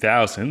in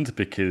 2000,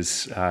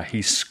 because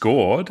he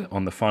scored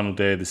on the final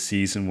day of the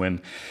season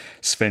when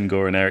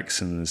Sven-Göran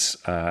Eriksson's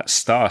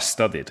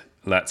star-studded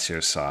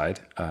Lazio side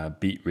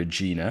beat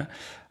Regina.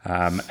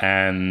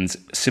 And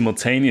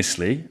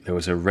simultaneously, there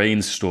was a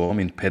rainstorm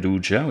in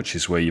Perugia, which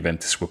is where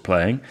Juventus were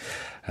playing.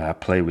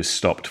 Play was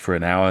stopped for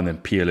an hour, and then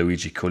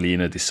Pierluigi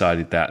Collina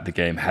decided that the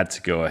game had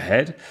to go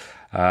ahead.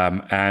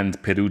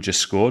 And Perugia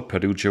scored,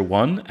 Perugia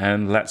won,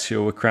 and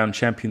Lazio were crowned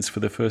champions for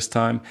the first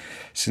time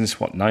since,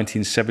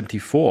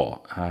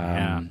 1974.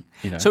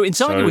 So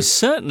Inzaghi was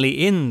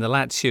certainly in the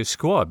Lazio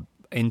squad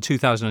in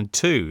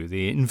 2002,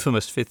 the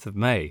infamous 5th of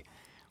May,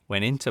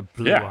 when Inter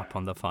blew up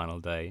on the final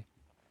day.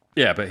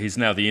 Yeah, but he's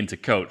now the Inter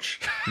coach.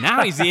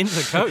 Now he's the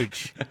Inter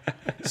coach.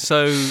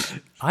 So,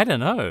 I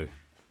don't know.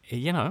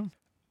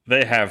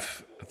 They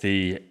have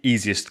the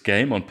easiest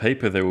game on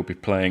paper. They will be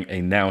playing a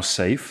now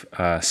safe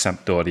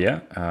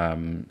Sampdoria.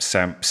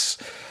 Samps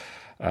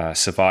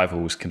survival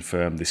was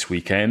confirmed this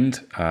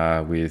weekend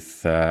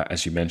with,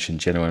 as you mentioned,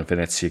 Genoa and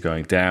Venezia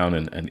going down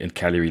and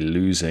Cagliari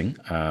losing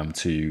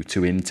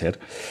to Inter.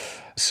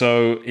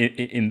 So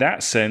in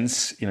that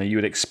sense, you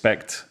would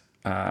expect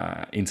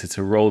Inter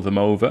to roll them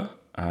over.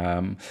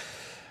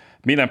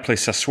 Milan plays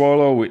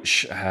Sassuolo,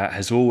 which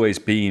has always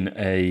been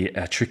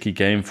a tricky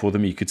game for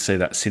them. You could say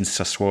that since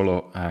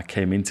Sassuolo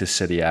came into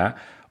Serie A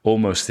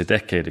almost a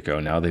decade ago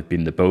now, they've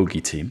been the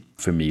bogey team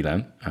for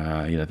Milan.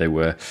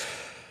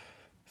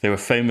 They were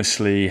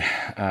famously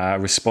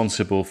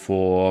responsible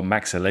for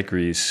Max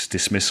Allegri's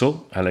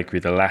dismissal. Allegri,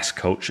 the last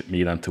coach at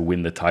Milan to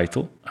win the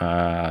title.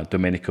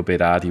 Domenico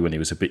Berardi, when he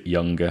was a bit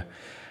younger,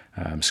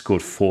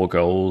 scored 4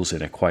 goals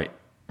in a quite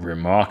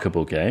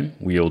remarkable game.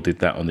 We all did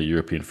that on the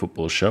European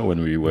Football Show when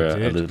we were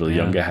a little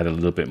younger, had a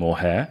little bit more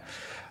hair.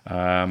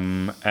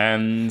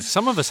 And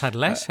some of us had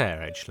less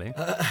hair, actually.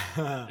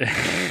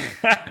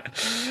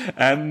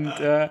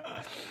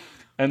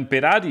 And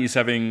Berardi is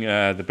having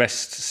the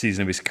best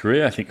season of his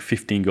career. I think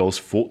 15 goals,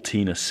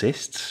 14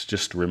 assists.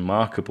 Just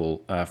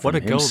remarkable from What a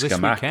him. goal this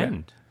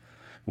weekend.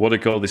 What a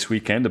goal this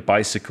weekend. A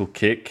bicycle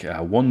kick,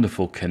 a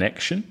wonderful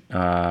connection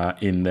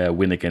in their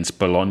win against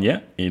Bologna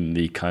in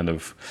the kind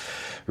of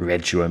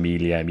Reggio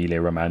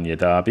Emilia-Romagna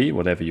derby,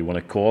 whatever you want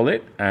to call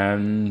it.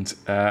 And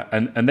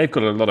they've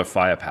got a lot of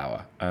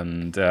firepower.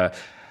 And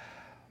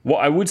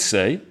what I would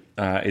say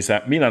is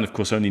that Milan, of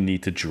course, only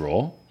need to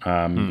draw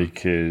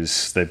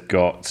because they've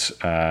got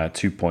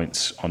 2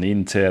 points on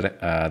Inter.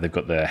 They've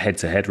got the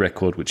head-to-head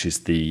record, which is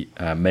the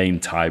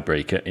main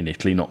tiebreaker in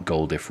Italy, not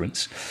goal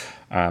difference.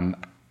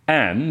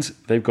 And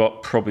they've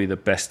got probably the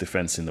best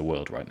defense in the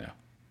world right now.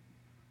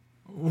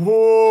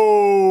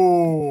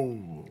 Whoa!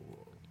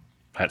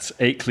 That's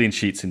 8 clean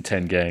sheets in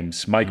 10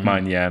 games. Mike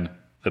Maignan,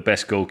 the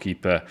best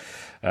goalkeeper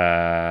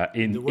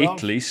in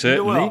Italy,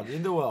 certainly.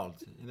 In the world.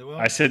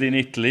 I said in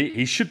Italy.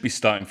 He should be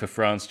starting for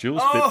France,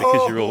 Jules, but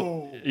because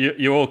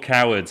you're all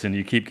cowards and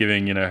you keep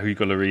giving,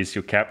 Hugo Lloris,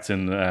 your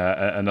captain,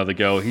 another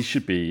go. He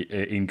should be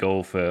in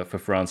goal for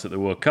France at the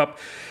World Cup.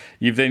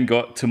 You've then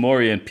got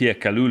Tomori and Pierre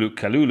Kalulu.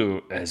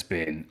 Kalulu has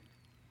been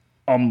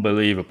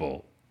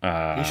unbelievable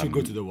he should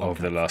go to the World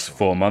over Cup the last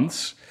 4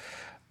 months.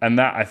 And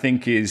that, I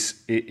think,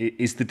 is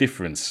the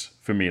difference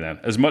for Milan.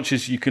 As much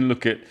as you can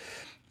look at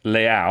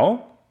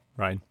Leao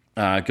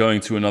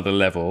going to another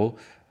level,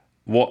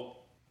 what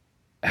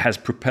has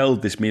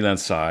propelled this Milan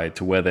side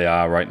to where they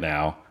are right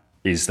now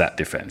is that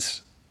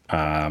defense.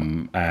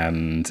 And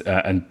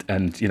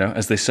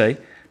as they say,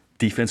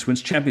 defense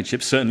wins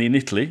championships, certainly in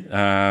Italy.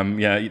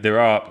 There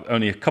are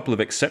only a couple of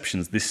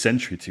exceptions this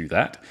century to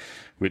that,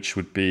 which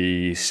would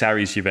be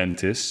Sarri's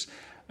Juventus,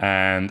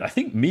 and I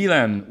think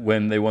Milan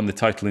when they won the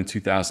title in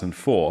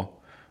 2004.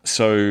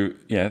 So,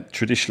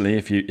 traditionally,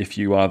 if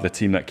you are the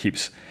team that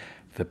keeps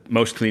the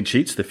most clean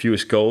sheets, the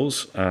fewest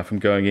goals from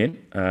going in,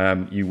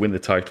 you win the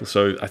title.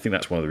 So I think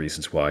that's one of the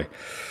reasons why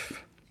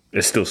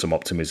there's still some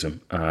optimism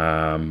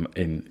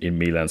in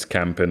Milan's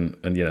camp, and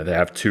they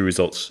have 2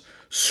 results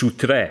su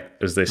 3,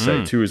 as they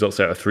say. 2 results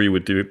out of 3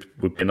 would be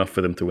enough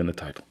for them to win the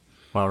title.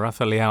 Well,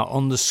 Rafa Leao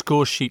on the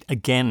score sheet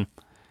again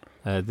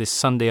this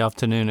Sunday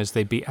afternoon as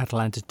they beat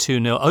Atalanta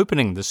 2-0,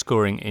 opening the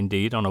scoring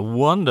indeed on a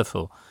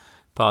wonderful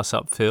pass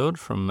upfield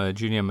from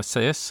Junior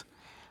Macias.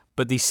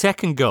 But the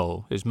second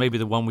goal is maybe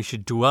the one we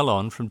should dwell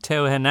on from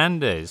Theo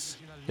Hernandez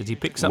as he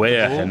picks up the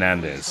ball.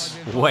 Hernandez.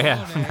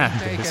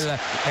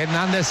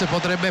 Hernandez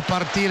potrebbe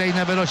partire in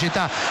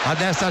velocità, a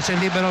destra c'è il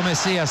libero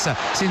Messias,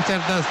 si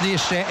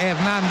interdisce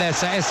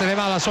Hernandez e se ne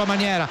va alla sua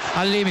maniera,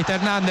 al limite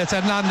Hernandez,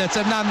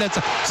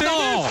 sinistro!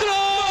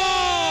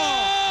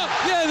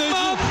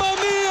 Mamma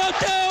mia,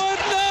 Theo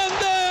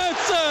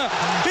Hernandez!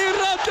 Il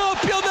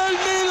raddoppio del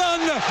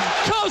Milan,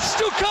 coast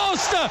to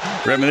coast!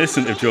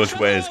 Reminiscent of George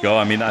Weah's goal.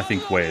 I mean, I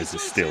think Weah's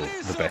is still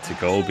the better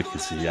goal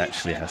because he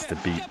actually has to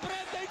beat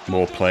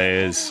more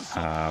players.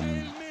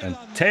 And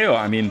Theo,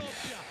 I mean,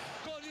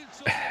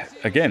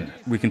 again,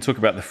 we can talk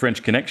about the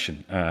French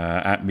connection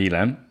at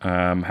Milan,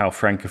 how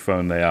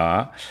francophone they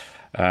are.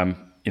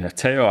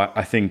 Theo,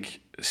 I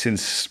think,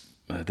 since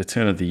the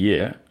turn of the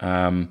year,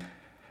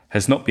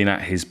 has not been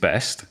at his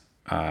best,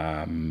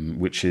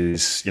 which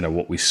is,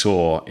 what we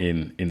saw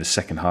in the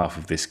second half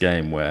of this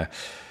game, where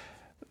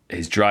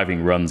his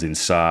driving runs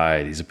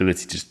inside, his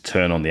ability to just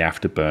turn on the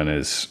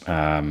afterburners.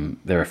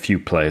 There are a few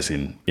players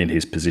in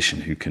his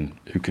position who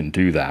can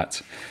do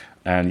that.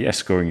 And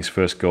scoring his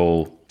first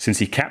goal since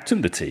he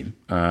captained the team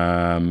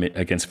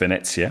against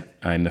Venezia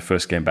in the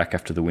first game back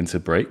after the winter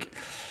break.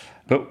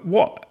 But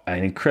what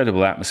an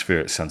incredible atmosphere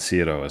at San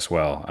Siro as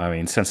well. I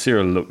mean, San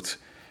Siro looked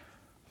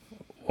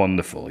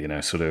wonderful,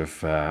 sort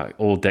of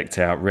all decked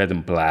out, red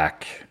and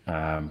black,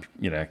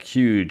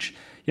 huge,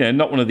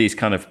 not one of these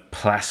kind of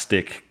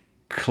plastic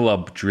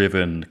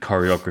club-driven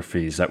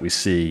choreographies that we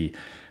see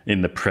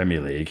in the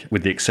Premier League,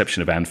 with the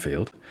exception of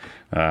Anfield.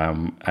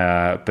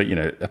 But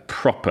a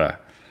proper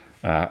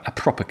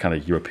kind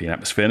of European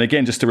atmosphere. And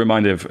again, just a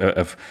reminder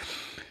of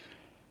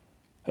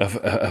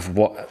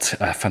what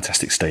a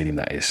fantastic stadium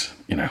that is.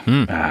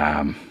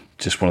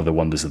 just one of the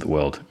wonders of the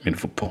world in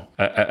football.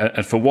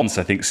 And for once,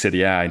 I think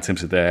Serie A, in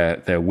terms of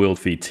their world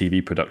feed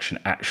TV production,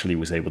 actually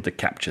was able to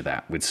capture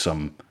that with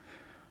some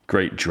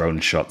great drone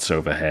shots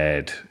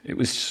overhead.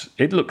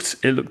 It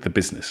looked the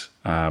business.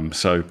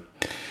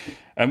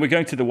 And we're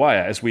going to the wire,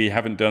 as we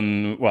haven't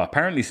done, well,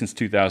 apparently since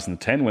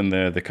 2010, when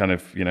the kind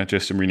of,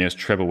 Jose Mourinho's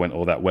treble went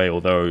all that way,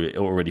 although it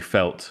already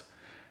felt,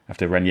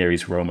 after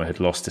Ranieri's Roma had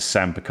lost to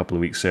Samp a couple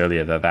of weeks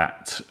earlier,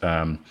 that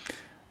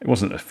it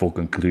wasn't a full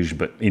conclusion,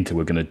 but Inter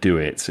were going to do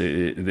it.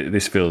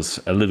 This feels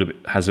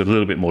has a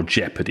little bit more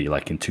jeopardy,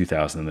 like in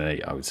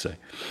 2008, I would say.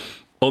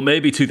 Or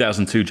maybe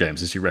 2002,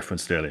 James, as you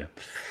referenced earlier.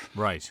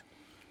 Right.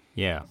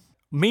 Yeah.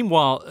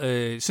 Meanwhile,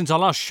 since our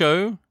last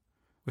show,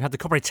 we had the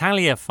Coppa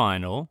Italia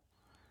final,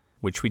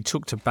 which we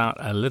talked about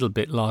a little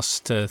bit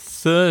last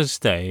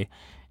Thursday.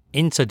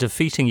 Inter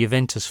defeating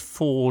Juventus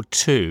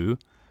 4-2.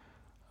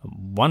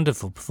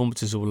 Wonderful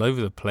performances all over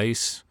the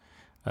place.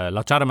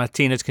 Lautaro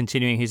Martinez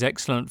continuing his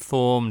excellent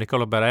form.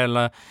 Nicola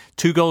Barella.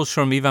 2 goals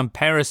from Ivan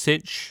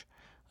Perisic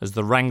as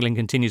the wrangling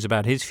continues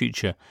about his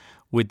future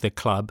with the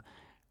club.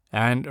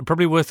 And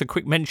probably worth a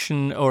quick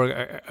mention or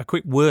a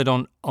quick word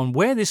on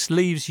where this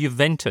leaves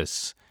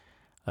Juventus.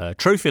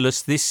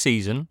 Trophyless this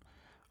season.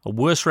 A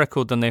worse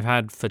record than they've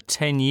had for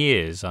 10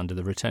 years under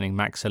the returning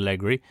Max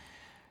Allegri.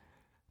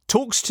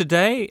 Talks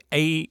today,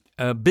 a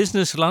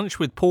business lunch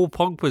with Paul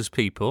Pogba's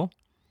people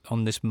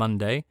on this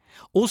Monday.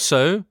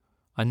 Also,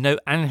 I know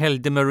Angel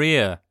Di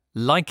Maria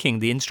liking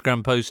the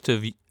Instagram post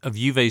of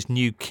Juve's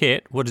new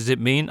kit. What does it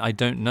mean? I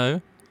don't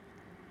know.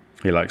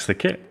 He likes the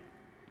kit.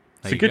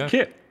 It's a good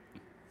kit.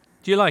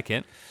 Do you like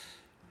it?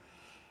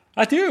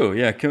 I do,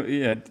 yeah.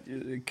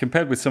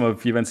 Compared with some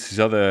of Juventus'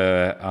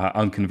 other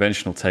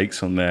unconventional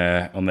takes on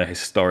their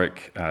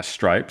historic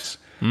stripes,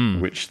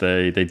 which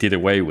they did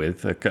away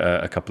with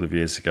a couple of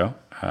years ago.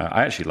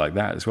 I actually like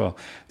that as well.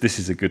 This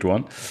is a good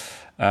one.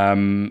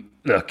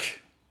 Look,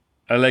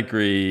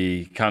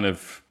 Allegri kind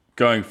of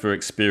going for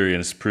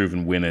experienced,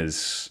 proven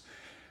winners.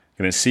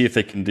 Going to see if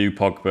they can do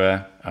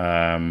Pogba.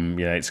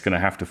 It's going to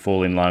have to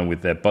fall in line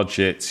with their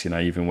budgets.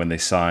 Even when they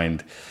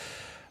signed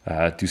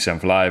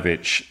Dusan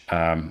Vlahovic,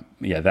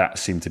 that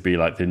seemed to be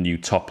like the new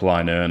top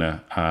line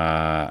earner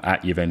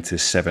at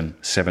Juventus,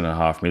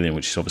 7.5 million,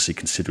 which is obviously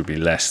considerably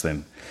less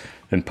than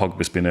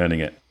Pogba's been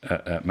earning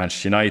at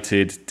Manchester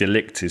United. De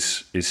Ligt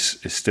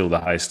is still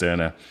the highest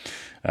earner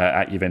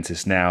at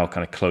Juventus now,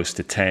 kind of close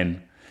to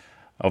 10.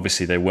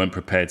 Obviously, they weren't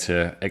prepared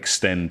to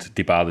extend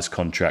Dybala's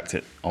contract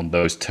on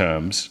those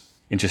terms.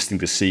 Interesting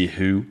to see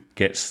who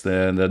gets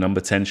the number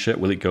 10 shirt.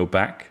 Will it go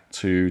back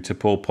to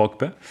Paul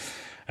Pogba?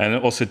 And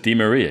also Di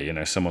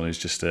Maria, someone who's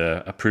just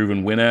a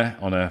proven winner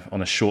on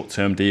a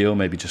short-term deal,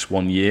 maybe just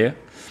 1 year.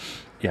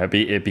 Yeah,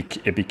 it'd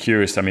be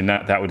curious. I mean,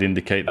 that would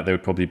indicate that they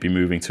would probably be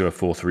moving to a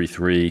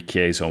 4-3-3.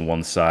 Chiesa on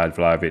one side,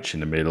 Vlahovic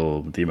in the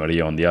middle, Di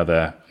Maria on the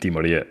other. Di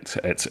Maria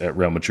at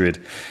Real Madrid,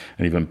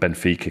 and even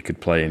Benfica could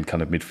play in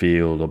kind of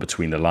midfield or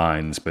between the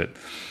lines. But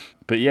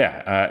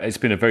it's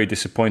been a very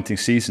disappointing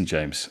season,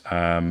 James,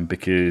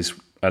 because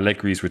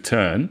Allegri's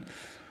return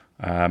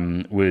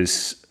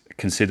was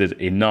considered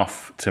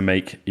enough to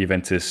make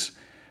Juventus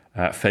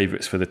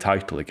favourites for the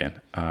title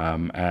again.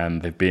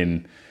 And they've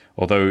been,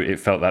 although it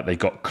felt that they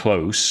got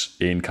close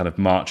in kind of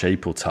March,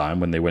 April time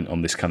when they went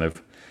on this kind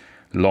of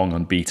long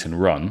unbeaten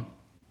run,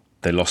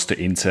 they lost to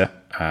Inter.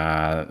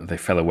 They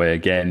fell away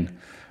again.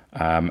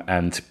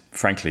 And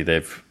frankly,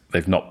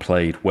 they've not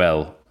played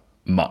well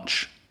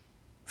much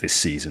this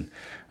season.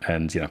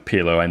 And,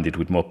 Pirlo ended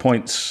with more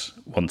points,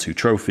 won 2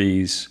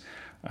 trophies.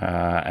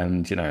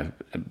 And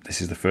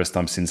this is the first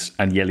time since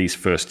Agnelli's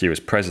first year as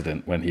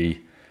president when he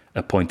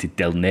appointed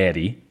Del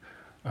Neri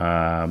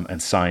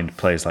and signed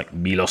players like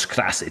Milos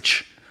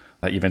Krasic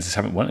that Juventus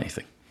haven't won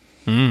anything.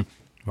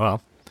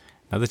 Well,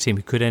 another team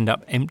who could end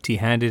up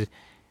empty-handed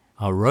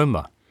are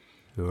Roma,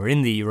 who are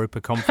in the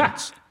Europa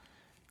Conference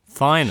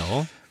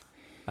final.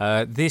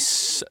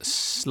 This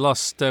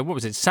last,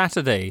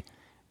 Saturday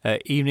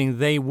evening,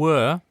 they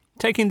were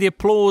taking the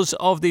applause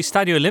of the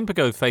Stadio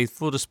Olimpico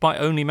faithful despite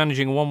only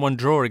managing a 1-1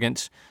 draw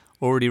against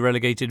already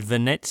relegated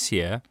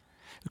Venezia.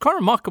 Quite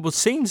remarkable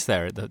scenes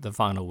there at the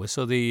final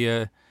whistle.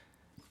 The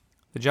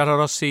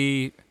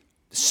Giallorossi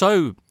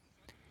so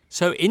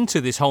into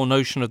this whole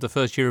notion of the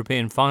first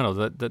European final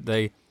that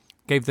they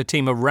gave the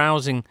team a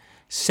rousing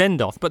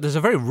send-off. But there's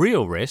a very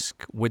real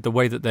risk with the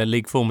way that their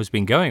league form has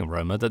been going,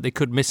 Roma, that they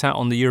could miss out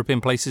on the European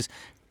places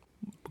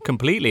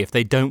completely if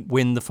they don't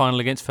win the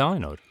final against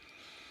Feyenoord.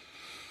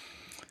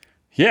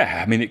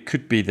 Yeah, I mean, it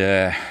could be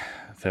their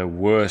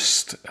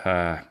worst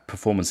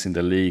performance in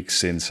the league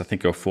since, I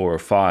think, 04 or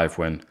 05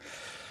 when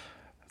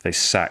they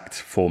sacked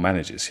 4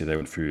 managers. They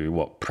went through,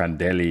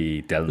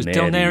 Prandelli, Del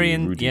Neri,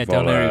 Rudi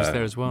Del Neri was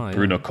there as well.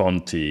 Bruno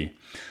Conti.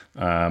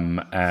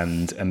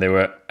 And they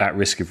were at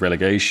risk of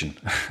relegation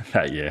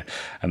that year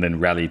and then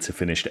rallied to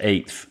finish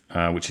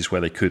 8th, which is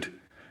where they could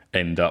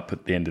end up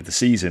at the end of the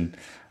season.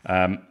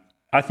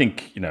 I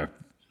think,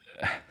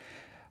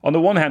 on the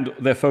one hand,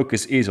 their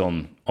focus is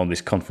on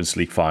this Conference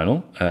League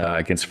final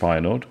against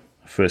Feyenoord,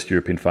 first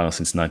European final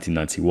since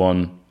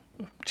 1991.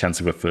 chance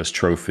of a first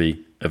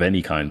trophy of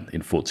any kind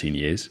in 14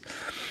 years.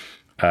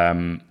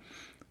 But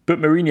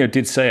Mourinho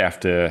did say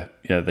after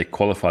they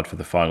qualified for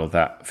the final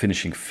that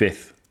finishing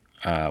fifth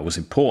was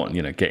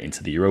important. Get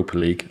into the Europa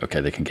League.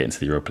 Okay, they can get into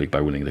the Europa League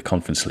by winning the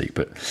Conference League,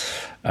 but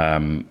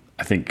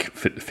I think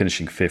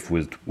finishing fifth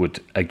would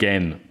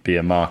again be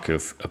a mark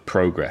of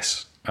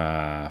progress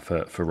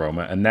for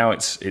Roma. And now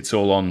it's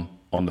all on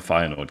the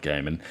Feyenoord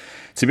game. And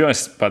to be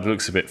honest, by the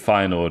looks of it,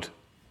 Feyenoord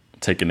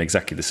taken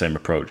exactly the same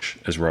approach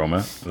as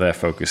Roma. Their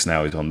focus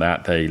now is on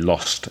that. They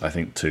lost, I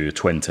think, to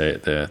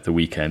Twente at the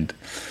weekend.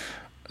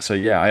 So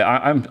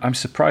I'm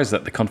surprised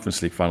that the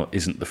Conference League final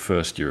isn't the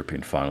first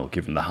European final,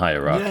 given the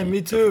hierarchy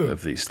me too.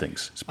 Of these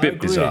things. It's a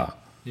bit bizarre.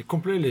 Yeah,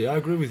 completely, I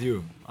agree with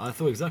you. I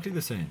thought exactly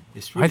the same.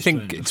 It's really I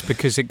think strange. It's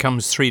because it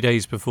comes 3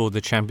 days before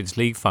the Champions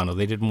League final.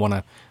 They didn't want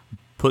to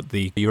put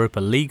the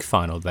Europa League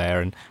final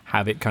there and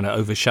have it kind of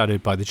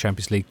overshadowed by the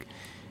Champions League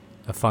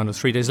final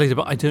 3 days later.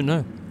 But I don't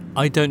know.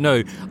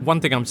 One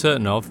thing I'm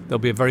certain of, there'll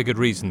be a very good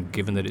reason,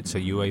 given that it's a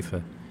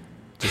UEFA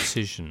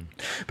decision.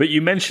 But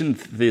you mentioned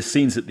the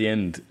scenes at the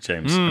end,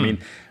 James. I mean,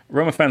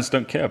 Roma fans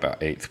don't care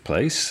about 8th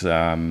place.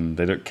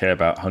 They don't care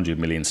about 100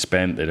 million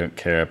spent. They don't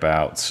care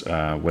about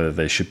whether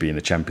they should be in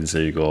the Champions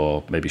League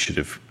or maybe should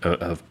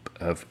have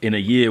in a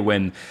year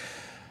when,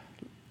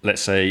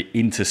 let's say,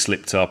 Inter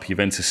slipped up,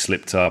 Juventus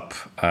slipped up,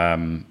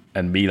 and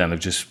Milan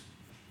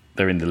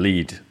they're in the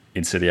lead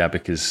in Serie A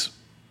because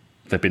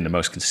they've been the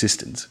most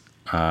consistent.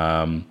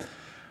 Roma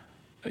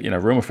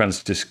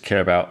fans just care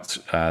about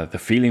the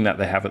feeling that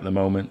they have at the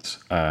moment,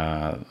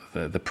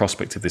 the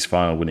prospect of this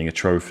final winning a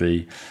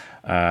trophy.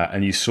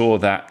 And you saw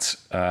that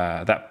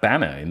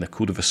banner in the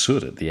Curva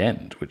Sud at the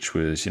end, which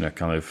was,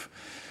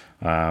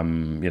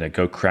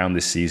 go crown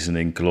this season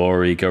in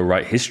glory, go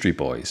write history,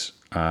 boys.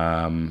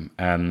 I'm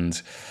trying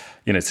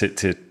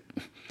to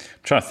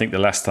think the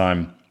last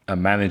time a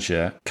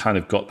manager kind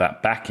of got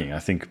that backing. I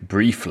think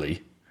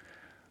briefly,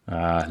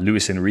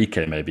 Luis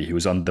Enrique, maybe, who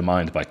was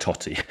undermined by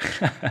Totti.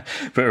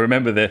 But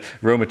remember that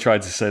Roma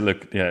tried to say,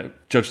 look,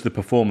 judge the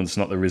performance,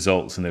 not the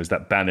results. And there was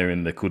that banner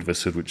in the Curva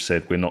Sud which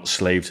said, we're not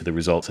slave to the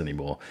results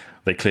anymore.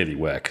 They clearly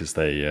were, because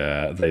they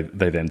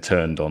then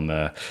turned on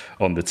the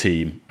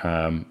team.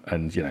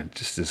 And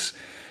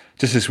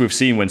just as we've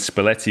seen when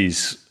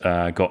Spalletti's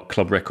got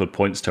club record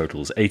points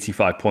totals,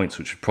 85 points,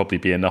 which would probably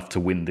be enough to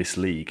win this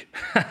league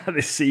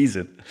this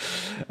season.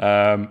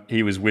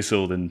 He was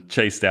whistled and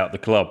chased out the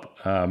club.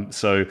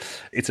 So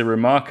it's a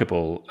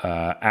remarkable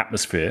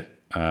atmosphere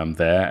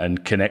there,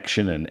 and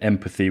connection and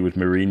empathy with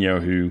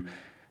Mourinho, who,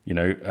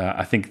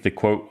 I think the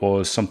quote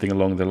was something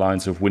along the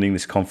lines of winning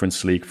this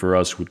Conference League for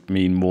us would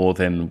mean more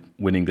than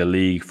winning the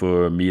league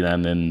for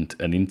Milan and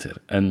Inter.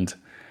 And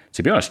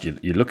to be honest,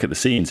 you look at the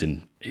scenes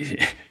and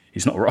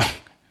he's not wrong.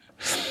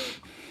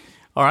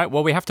 All right,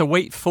 well, we have to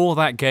wait for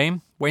that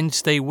game.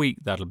 Wednesday week,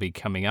 that'll be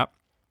coming up.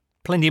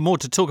 Plenty more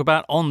to talk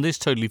about on this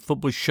Totally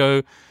Football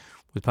show,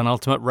 with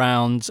penultimate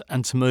rounds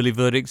and some early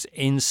verdicts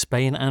in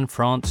Spain and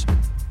France.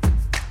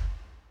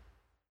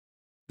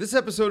 This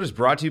episode is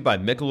brought to you by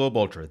Michelob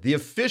Ultra, the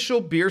official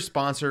beer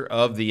sponsor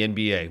of the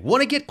NBA.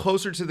 Want to get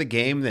closer to the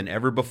game than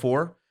ever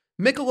before?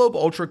 Michelob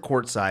Ultra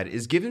Courtside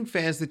is giving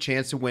fans the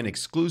chance to win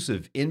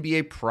exclusive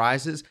NBA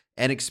prizes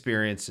and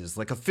experiences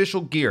like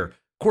official gear,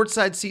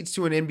 courtside seats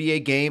to an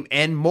NBA game,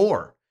 and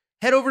more.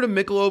 Head over to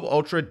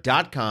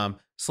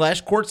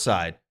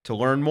MichelobUltra.com/courtside to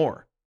learn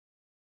more.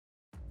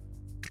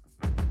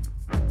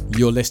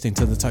 You're listening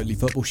to the Totally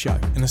Football Show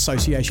in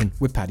association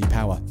with Paddy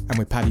Power. And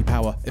with Paddy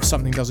Power, if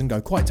something doesn't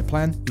go quite to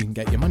plan, you can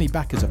get your money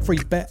back as a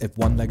free bet if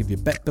one leg of your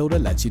bet builder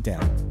lets you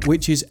down.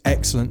 Which is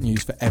excellent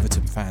news for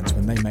Everton fans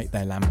when they make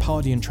their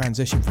Lampardian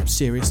transition from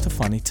serious to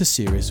funny to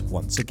serious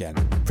once again.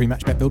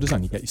 Pre-match bet builders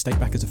only get your stake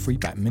back as a free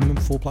bet. Minimum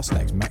 4+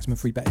 legs. Maximum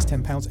free bet is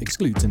 £10.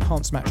 Excludes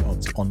enhanced match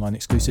odds. Online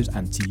exclusives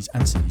and T's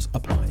and C's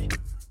apply.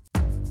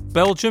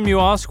 Belgium,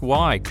 you ask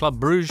why? Club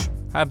Brugge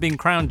have been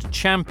crowned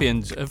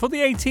champions for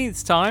the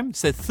 18th time.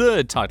 It's their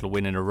third title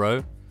win in a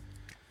row.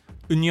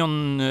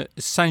 Union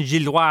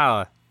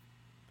Saint-Gilloise.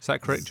 Is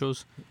that correct,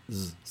 Jules?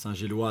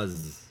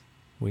 Saint-Gilloise.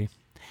 Oui.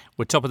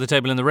 We're top of the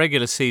table in the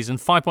regular season,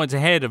 5 points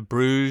ahead of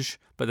Bruges,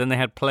 but then they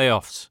had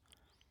playoffs.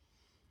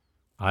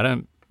 I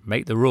don't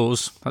make the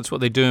rules. That's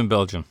what they do in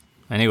Belgium.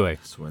 Anyway.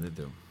 That's what they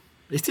do.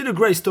 It's still a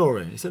great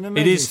story. It's an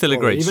amazing story. It is still a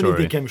great story.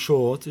 Even if they came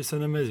short, it's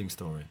an amazing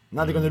story.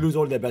 Now they're going to lose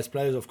all their best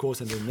players, of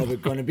course, and they're never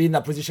going to be in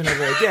that position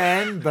ever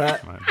again,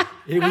 but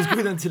it was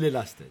good until it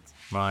lasted.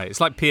 Right. It's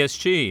like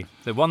PSG.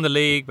 They won the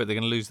league, but they're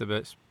going to lose their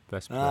best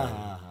players.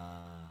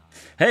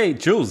 Hey,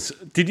 Jules,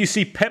 did you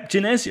see Pep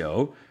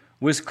Genesio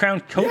was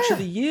crowned Coach of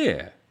the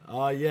Year?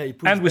 Oh, yeah. He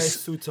put his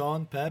best suit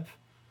on, Pep.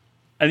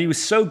 And he was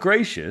so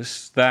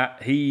gracious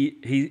that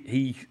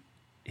he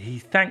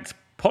thanked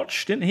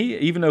Poch, didn't he?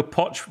 Even though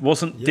Poch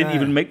didn't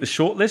even make the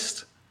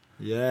shortlist.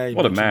 Yeah, he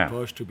what a man!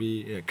 Poch to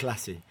be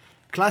classy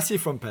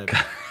from Pep.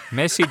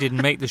 Messi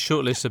didn't make the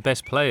shortlist of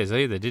best players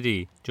either, did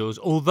he, Jules?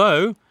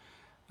 Although,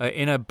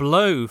 in a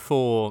blow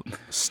for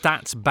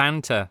stats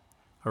banter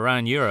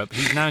around Europe,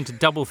 he's now into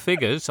double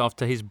figures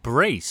after his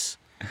brace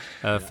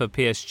for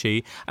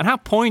PSG. And how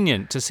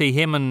poignant to see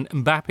him and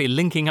Mbappe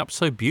linking up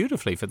so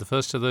beautifully for the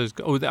first of those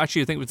goals.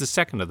 Actually, I think it was the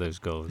second of those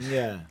goals.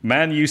 Yeah.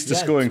 Man used to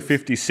scoring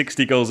 50,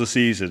 60 goals a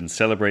season,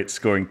 celebrates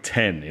scoring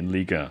 10 in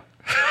Liga.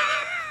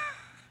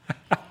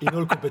 In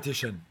all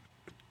competition.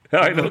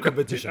 In all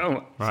competition.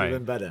 Oh, it's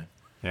even better.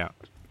 Yeah.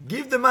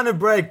 Give the man a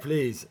break,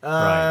 please.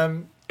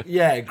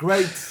 Yeah,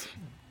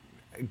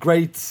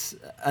 great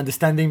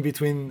understanding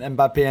between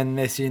Mbappe and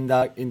Messi in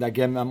that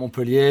game at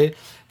Montpellier.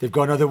 They've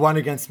got another one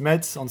against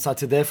Metz on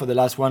Saturday for the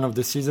last one of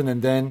the season,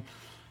 and then,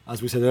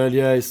 as we said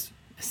earlier, it's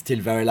still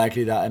very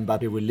likely that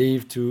Mbappe will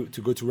leave to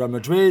go to Real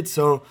Madrid.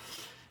 So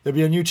there'll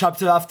be a new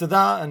chapter after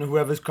that, and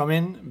whoever's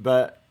coming.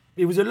 But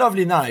it was a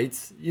lovely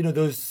night. You know,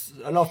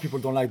 a lot of people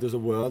don't like those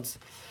awards.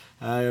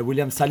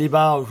 William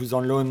Saliba, who's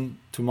on loan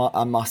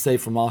at Marseille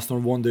from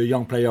Arsenal, won the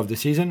Young Player of the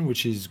Season,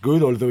 which is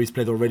good, although he's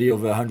played already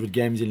over 100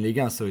 games in Ligue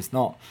 1, so he's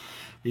not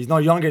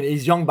young.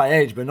 He's young by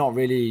age, but not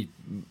really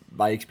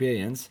by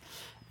experience.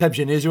 Pep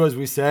Genesio, as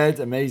we said,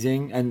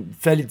 amazing, and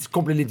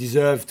completely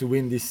deserved to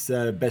win this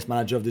Best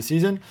Manager of the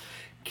Season.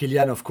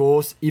 Kylian, of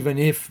course, even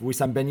if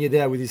Wissam Ben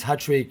Yedder with his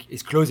hat-trick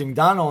is closing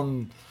down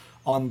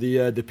on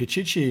the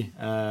Pichichi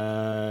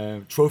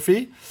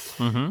trophy.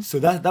 Mm-hmm. So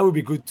that would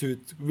be good to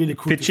really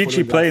cool.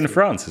 Pichichi play in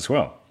France as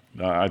well.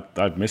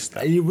 I'd missed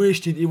that. He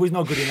wished he was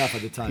not good enough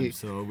at the time,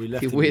 so we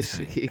left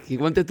him. He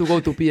wanted to go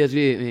to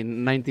PSG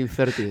in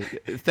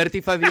 1930,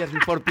 35 years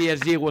before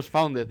PSG was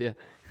founded. Yeah.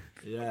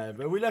 Yeah,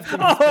 but we left him.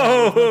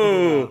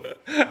 Oh!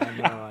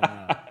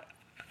 I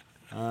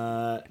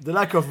know. The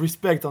lack of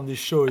respect on this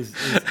show is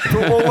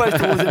always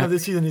towards the end of the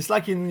season. It's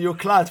like in your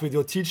class with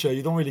your teacher;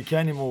 you don't really care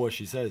anymore what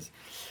she says.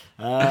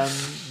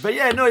 But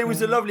yeah, no, it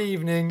was a lovely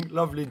evening,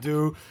 lovely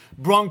do.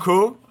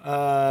 Bronco,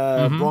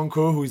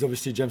 who is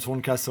obviously James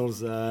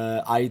Horncastle's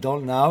idol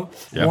now,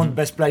 won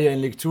Best Player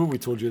in League 2. We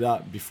told you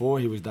that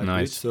before. He was that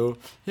good. So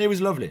yeah, it was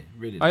lovely,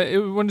 really. I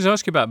wanted to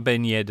ask you about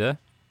Ben Yedder.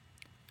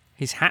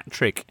 His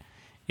hat-trick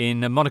in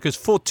Monaco's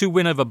 4-2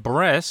 win over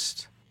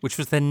Brest, which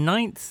was their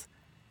 9th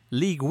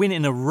league win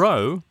in a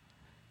row,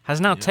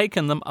 has now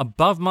taken them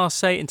above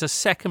Marseille into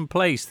second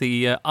place,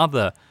 the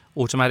other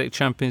automatic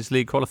Champions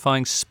League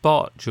qualifying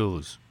spot,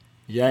 Jules.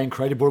 Yeah,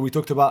 incredible. We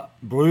talked about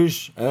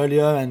Bruges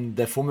earlier, and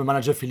their former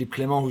manager, Philippe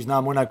Clement, who's now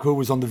at Monaco,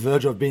 was on the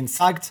verge of being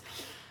sacked,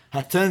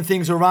 had turned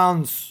things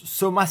around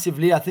so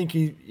massively. I think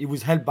he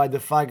was helped by the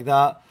fact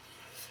that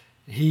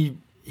he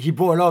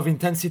brought a lot of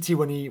intensity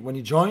when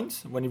he joined,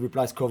 when he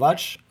replaced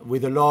Kovac,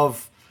 with a lot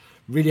of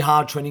really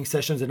hard training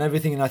sessions and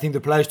everything. And I think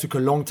the players took a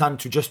long time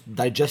to just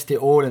digest it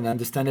all and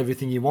understand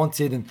everything he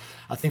wanted. And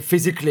I think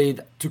physically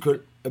it took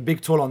a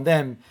big toll on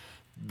them.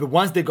 But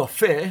once they got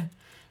fit,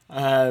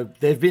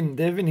 they've been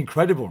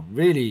incredible,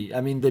 really.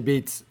 I mean, they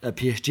beat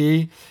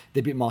PSG,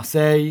 they beat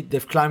Marseille,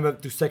 they've climbed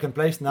up to second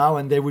place now,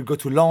 and they will go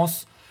to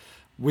Lens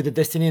with the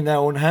destiny in their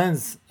own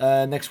hands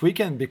next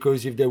weekend,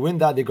 because if they win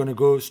that, they're going to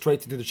go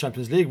straight into the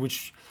Champions League,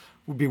 which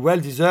would be well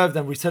deserved.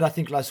 And we said, I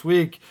think last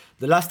week,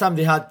 the last time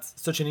they had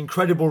such an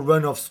incredible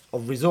run of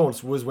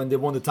results was when they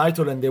won the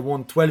title, and they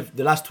won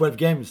the last 12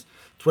 games,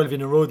 12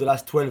 in a row, the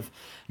last 12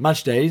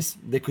 match days.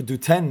 They could do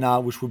 10 now,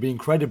 which would be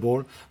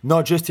incredible.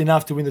 Not just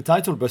enough to win the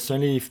title, but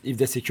certainly if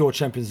they secure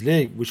Champions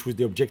League, which was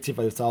the objective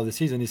at the start of the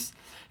season,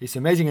 it's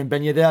amazing. And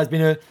Ben Yedder has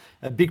been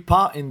a big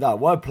part in that.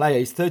 What a player.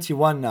 He's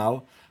 31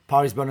 now.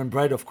 Paris born and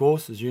bred, of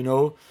course, as you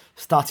know.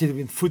 Started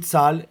with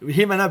futsal.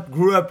 Him and I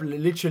grew up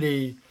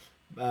literally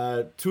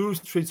 2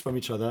 streets from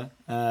each other.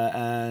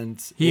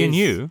 And he and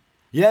you?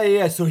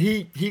 Yeah. So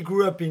he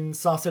grew up in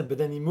Sarcelles, but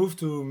then he moved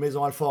to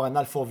Maison Alfort and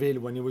Alfortville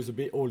when he was a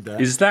bit older.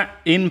 Is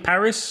that in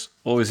Paris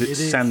or is it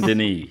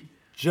Saint-Denis?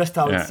 Just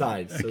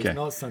outside, so it's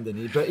not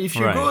Saint-Denis. But if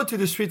you go to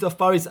the street of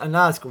Paris and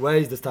ask where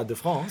is the Stade de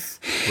France,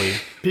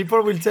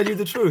 people will tell you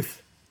the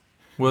truth.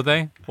 Will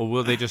they? Or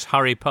will they just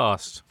hurry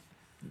past?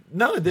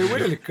 No, they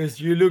will, because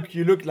you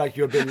look like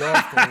you're a bit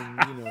lost,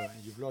 and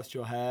you've lost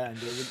your hair, and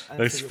they will.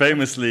 Those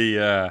famously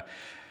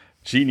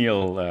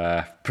genial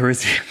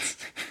Parisians.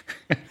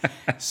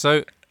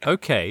 So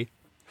okay,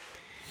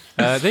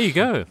 there you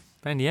go,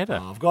 Ben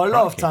Yedder. I've got a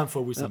lot of time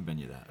for Wissam Ben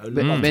Yedder. A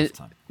lot of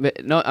time.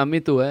 No, and me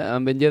too.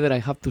 And Ben Yedder, I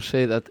have to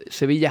say that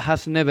Sevilla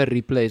has never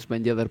replaced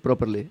Ben Yedder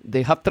properly.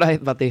 They have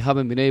tried, but they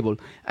haven't been able.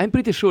 I'm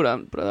pretty sure,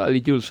 and probably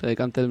Jules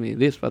can tell me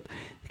this, but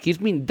he's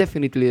been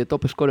definitely the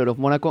top scorer of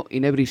Monaco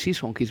in every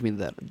season he's been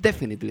there.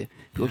 Definitely.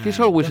 Because he's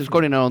always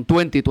scoring around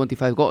 20,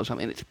 25 goals. I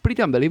mean, it's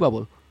pretty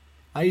unbelievable.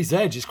 His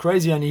edge is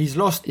crazy, and he's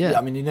lost. Yeah.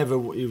 I mean, he never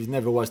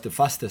was the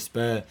fastest,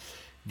 but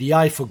the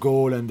eye for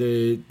goal and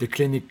the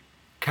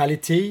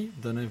clinicality,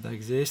 don't know if that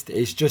exists,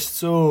 it's just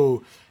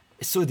so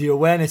the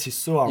awareness is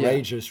so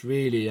outrageous,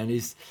 really. And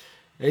he's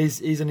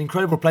an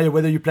incredible player,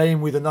 whether you play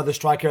him with another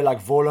striker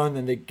like Volland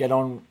and they get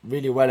on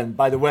really well. And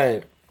by the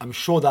way, I'm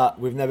sure that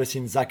we've never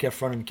seen Zac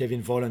Efron and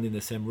Kevin Volland in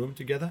the same room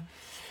together.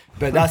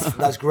 But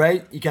that's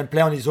great. He can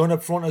play on his own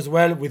up front as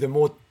well, with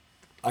more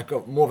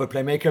of a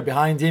playmaker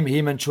behind him.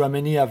 Him and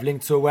Chouameni have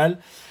linked so well.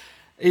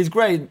 It's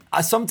great.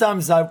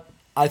 Sometimes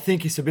I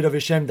think it's a bit of a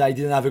shame that he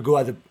didn't have a go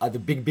at the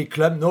big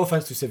club. No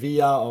offense to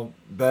Sevilla,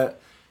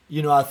 but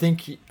I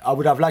think I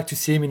would have liked to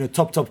see him in a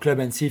top club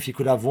and see if he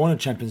could have won a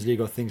Champions League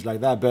or things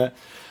like that. But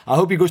I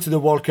hope he goes to the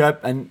World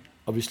Cup, and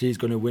obviously he's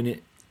going to win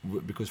it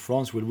because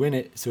France will win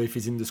it. So if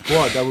he's in the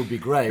squad, that would be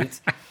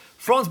great.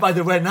 France, by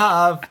the way,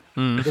 now have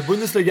the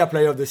Bundesliga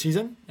Player of the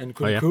Season in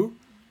Nkunku,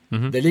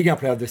 the Liga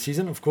Player of the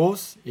Season, of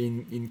course,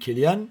 in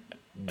Kylian,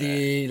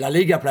 the La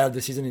Liga Player of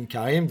the Season in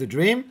Karim, the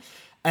Dream,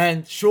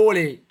 and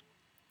surely,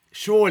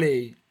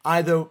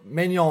 either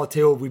Maignan or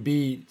Theo will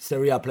be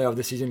Serie A Player of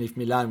the Season if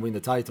Milan win the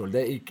title.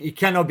 It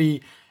cannot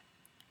be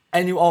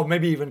any, or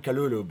maybe even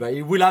Kalulu, but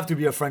it will have to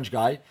be a French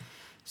guy.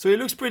 So it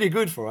looks pretty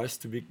good for us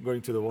to be going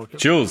to the World Cup.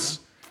 Jules,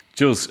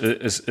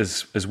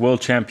 as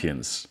world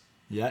champions.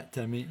 Yeah,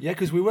 tell me. Yeah,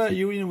 because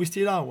we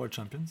still are world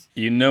champions.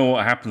 You know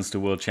what happens to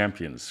world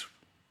champions?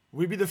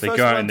 We'll be the they first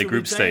go out one in the to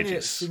group retain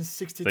stages. It since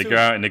 62. They go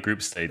out in the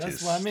group stages.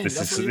 That's what I mean.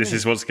 This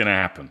is what's going to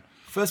happen.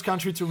 First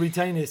country to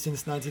retain it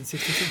since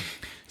 1962.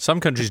 Some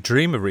countries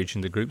dream of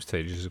reaching the group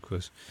stages, of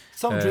course.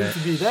 Some dream to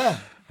be there.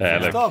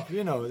 Stop,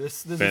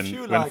 there's a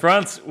few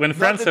when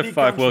France have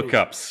 5 World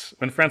Cups,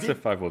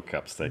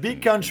 they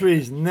big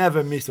countries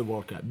never miss a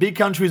World Cup. Big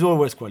countries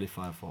always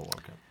qualify for a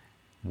World Cup.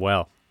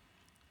 Well,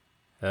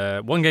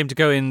 one game to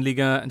go in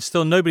Liga, and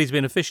still nobody's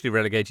been officially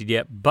relegated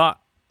yet, but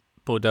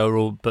Bordeaux are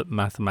all but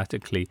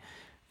mathematically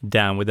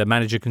down, with their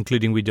manager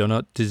concluding we do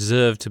not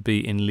deserve to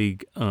be in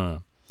Ligue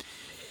 1.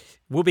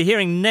 We'll be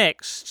hearing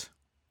next,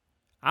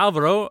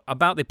 Alvaro,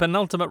 about the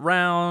penultimate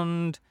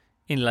round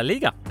in La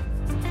Liga.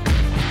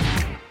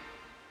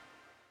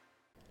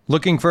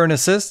 Looking for an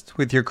assist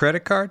with your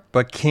credit card,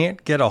 but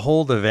can't get a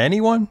hold of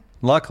anyone?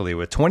 Luckily,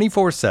 with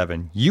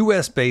 24/7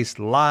 US-based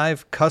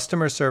live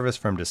customer service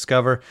from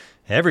Discover,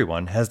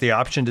 everyone has the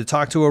option to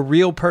talk to a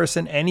real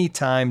person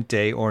anytime,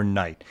 day or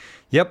night.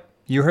 Yep,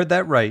 you heard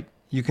that right.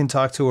 You can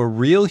talk to a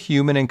real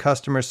human in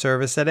customer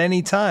service at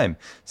any time.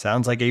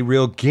 Sounds like a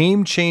real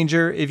game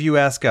changer if you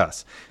ask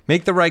us.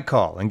 Make the right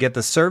call and get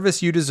the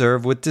service you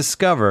deserve with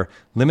Discover.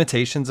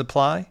 Limitations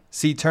apply.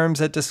 See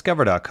terms at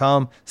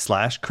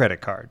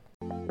discover.com/creditcard.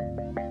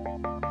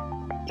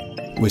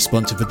 We're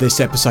sponsored for this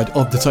episode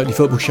of the Totally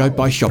Football Show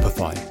by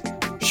Shopify.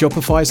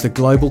 Shopify is the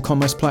global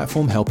commerce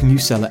platform helping you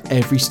sell at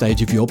every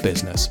stage of your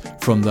business.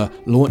 From the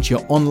launch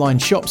your online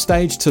shop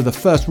stage to the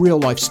first real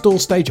life store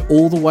stage,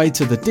 all the way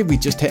to the did we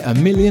just hit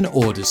 1 million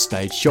orders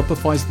stage,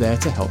 Shopify's there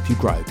to help you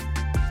grow.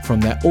 From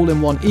their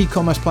all-in-one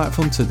e-commerce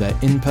platform to their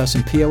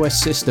in-person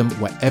POS system,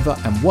 wherever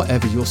and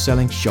whatever you're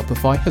selling,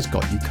 Shopify has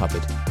got you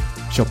covered.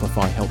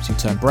 Shopify helps you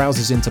turn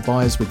browsers into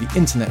buyers with the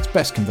internet's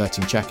best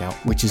converting checkout,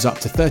 which is up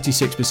to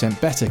 36%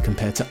 better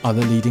compared to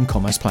other leading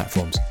commerce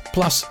platforms.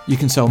 Plus, you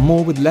can sell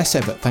more with less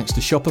effort thanks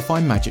to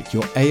Shopify Magic,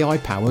 your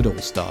AI-powered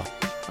all-star.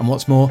 And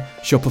what's more,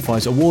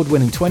 Shopify's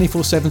award-winning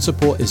 24/7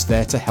 support is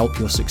there to help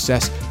your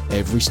success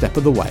every step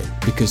of the way.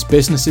 Because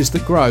businesses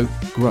that grow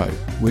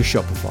with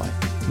Shopify.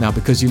 Now,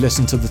 because you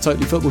listen to the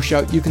Totally Football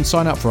Show, you can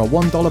sign up for a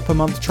 $1 per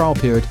month trial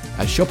period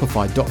at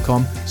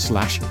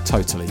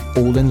shopify.com/totally,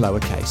 all in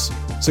lowercase.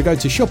 So go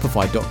to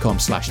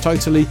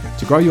shopify.com/totally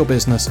to grow your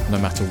business no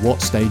matter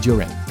what stage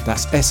you're in.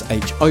 That's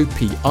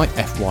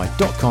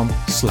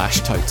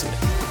shopify.com/totally.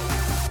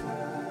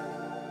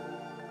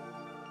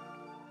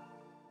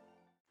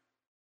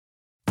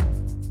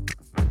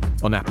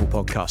 On Apple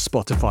Podcasts,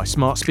 Spotify,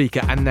 Smart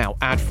Speaker, and now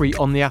ad-free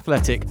on The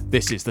Athletic,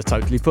 this is the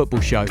Totally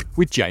Football Show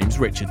with James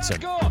Richardson.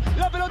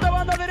 La pelota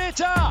banda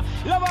derecha,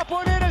 la va a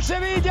poner el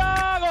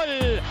Sevilla,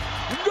 gol,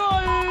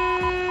 gol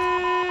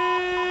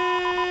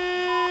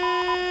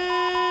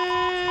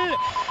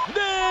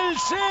del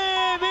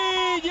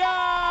Sevilla.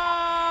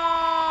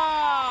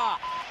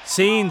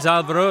 Scenes,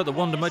 Alvaro, at the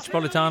Wanda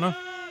Metropolitano.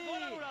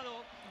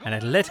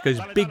 And Atletico's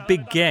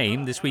big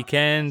game this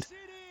weekend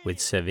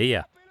with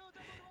Sevilla.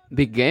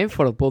 Big game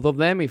for both of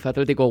them. If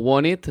Atletico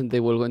won it, they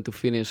were going to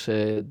finish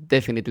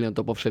definitely on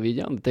top of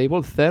Sevilla on the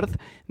table, third,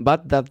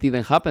 but that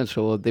didn't happen,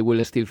 so they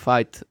will still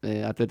fight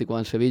Atletico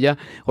and Sevilla,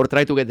 or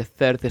try to get the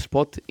third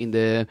spot in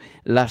the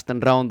last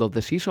round of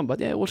the season. But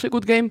yeah, it was a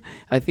good game.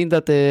 I think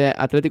that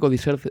Atletico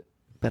deserved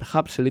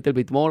perhaps a little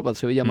bit more, but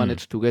Sevilla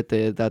managed to get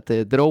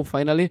that draw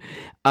finally,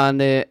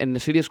 and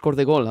Nesiri scored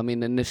the goal. I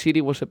mean,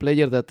 Nesiri was a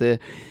player that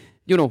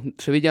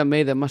Sevilla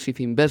made a massive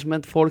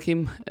investment for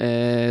him,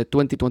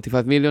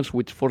 20-25 million,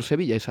 which for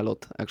Sevilla is a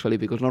lot, actually,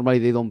 because normally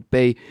they don't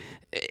pay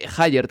a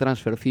higher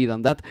transfer fee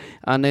than that.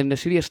 And then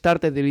Nesiri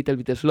started a little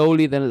bit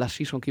slowly, then last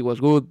season he was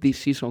good, this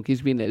season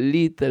he's been a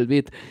little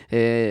bit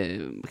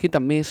hit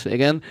and miss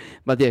again,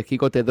 but yeah, he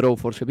got a draw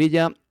for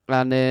Sevilla,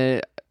 and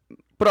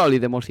probably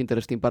the most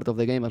interesting part of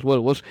the game as well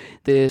was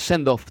the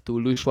send-off to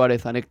Luis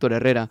Suarez and Héctor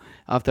Herrera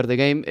after the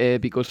game,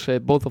 because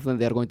both of them,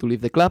 they are going to leave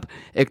the club.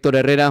 Héctor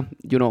Herrera,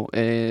 he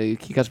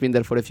has been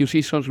there for a few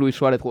seasons. Luis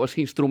Suarez was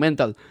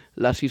instrumental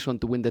last season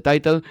to win the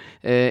title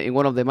in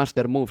one of the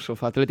master moves of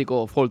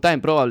Atletico of all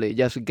time, probably,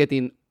 just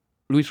getting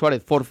Luis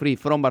Suarez for free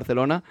from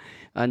Barcelona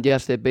and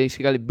just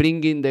basically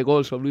bringing the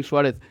goals of Luis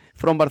Suarez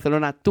from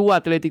Barcelona to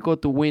Atletico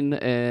to win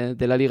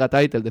the La Liga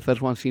title, the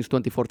first one since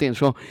 2014.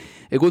 So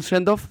a good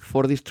send-off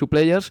for these two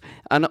players,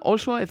 and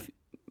also a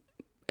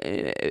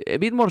a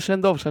bit more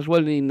send-offs as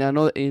well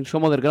in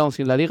some other grounds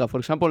in La Liga. For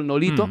example,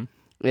 Nolito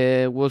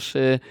was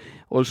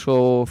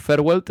also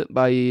farewelled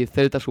by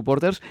Celta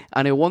supporters,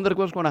 and I wonder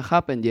what's going to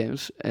happen,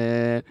 James,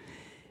 to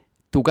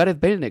Gareth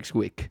Bale next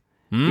week.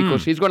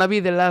 Because it's going to be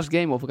the last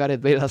game of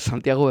Gareth Bale at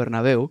Santiago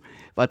Bernabeu,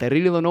 but I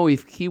really don't know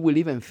if he will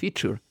even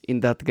feature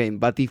in that game.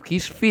 But if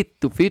he's fit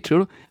to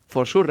feature,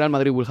 for sure Real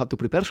Madrid will have to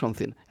prepare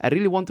something. I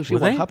really want to see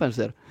what happens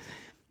there.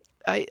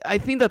 I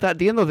think that at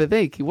the end of the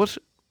day, he was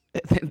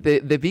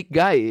the big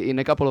guy in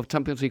a couple of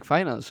Champions League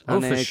finals.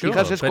 Oh, for sure.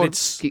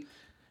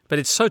 But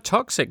it's so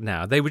toxic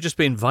now. They would just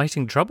be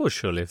inviting trouble,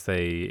 surely, if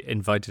they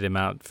invited him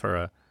out for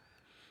a...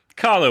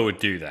 Carlo would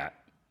do that.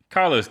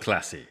 Carlo's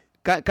classy.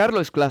 Carlo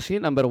is classy,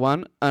 number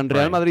one, and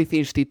Real Madrid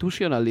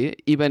institutionally,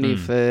 even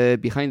if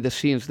behind the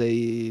scenes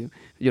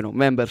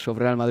members of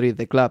Real Madrid,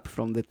 the club,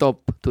 from the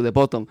top to the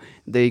bottom,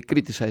 they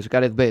criticize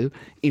Gareth Bale,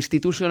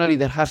 institutionally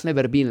there has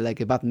never been like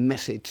a bad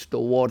message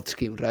towards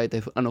him, right?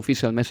 An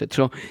official message.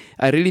 So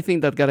I really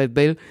think that Gareth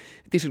Bale,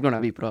 this is going to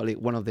be probably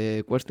one of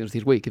the questions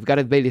this week. If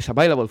Gareth Bale is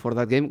available for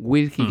that game,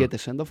 will he get a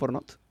send-off or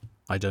not?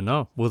 I don't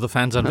know. Will the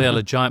fans unveil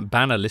a giant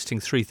banner listing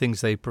 3 things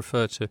they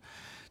prefer to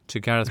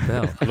Gareth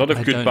Bale? A lot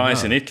of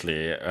goodbyes in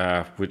Italy,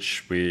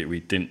 which we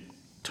didn't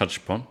touch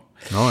upon.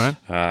 All right.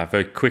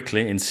 Very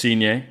quickly,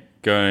 Insigne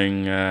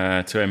going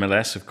to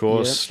MLS, of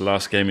course. Yep.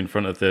 Last game in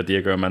front of the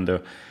Diego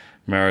Armando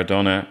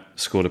Maradona,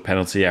 scored a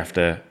penalty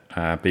after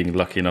being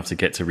lucky enough to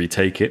get to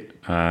retake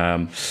it.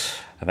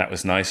 That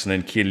was nice. And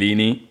then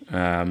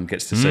Chiellini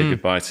gets to say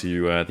goodbye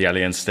to the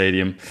Allianz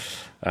Stadium.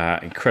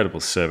 Incredible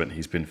servant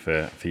he's been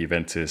for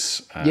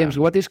Juventus. James,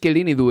 what is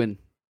Chiellini doing?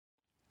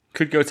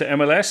 Could go to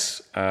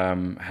MLS,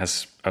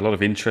 has a lot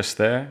of interest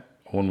there.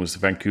 One was the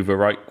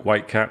Vancouver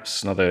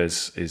Whitecaps, another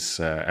is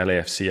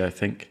LAFC, I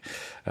think.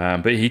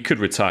 But he could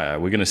retire.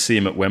 We're going to see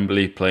him at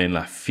Wembley playing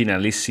La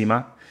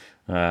Finalissima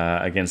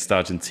against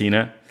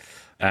Argentina.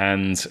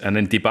 And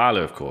then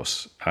Dybala, of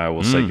course,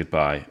 will say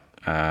goodbye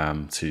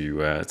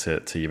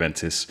to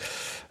Juventus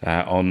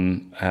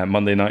on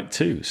Monday night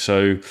too.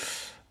 So,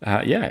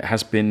 it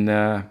has been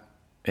a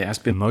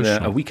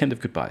weekend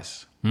of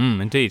goodbyes.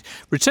 Indeed.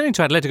 Returning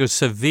to Atletico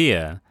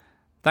Sevilla,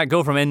 that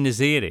goal from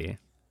En-Nesyri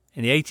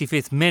in the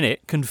 85th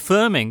minute,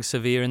 confirming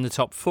Sevilla in the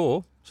top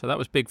 4. So that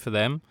was big for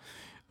them.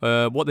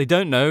 What they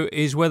don't know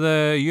is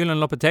whether Julen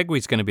Lopetegui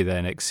is going to be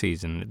there next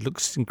season. It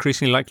looks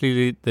increasingly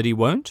likely that he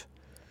won't.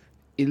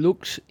 It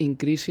looks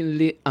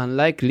increasingly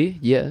unlikely,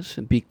 yes,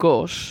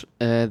 because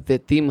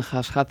the team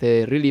has had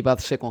a really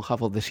bad second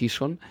half of the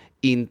season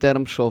in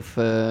terms of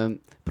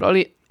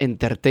probably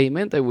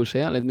entertainment, I would say.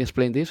 And let me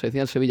explain this. I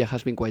think Sevilla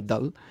has been quite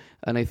dull.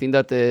 And I think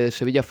that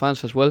Sevilla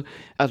fans as well,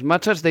 as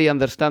much as they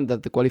understand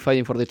that the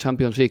qualifying for the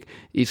Champions League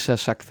is a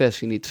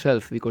success in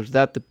itself, because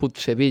that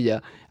puts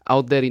Sevilla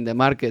out there in the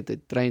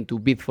market trying to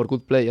bid for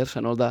good players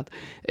and all that,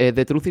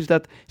 the truth is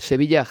that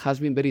Sevilla has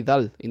been very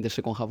dull in the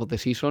second half of the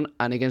season,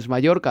 and against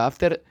Mallorca,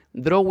 after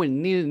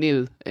drawing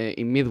 0-0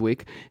 in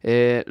midweek,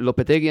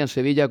 Lopetegui and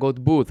Sevilla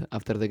got booed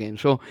after the game.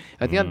 So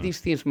I think that these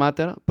things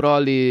matter.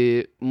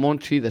 Probably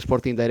Monchi, the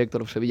sporting director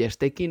of Sevilla, is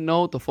taking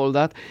note of all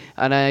that,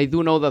 and I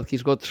do know that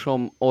he's got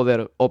some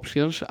other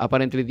options.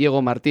 Apparently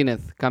Diego Martinez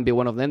can be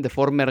one of them, the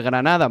former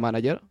Granada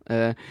manager,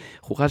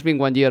 who has been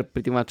 1 year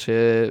pretty much,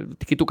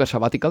 he took a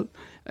sabbatical.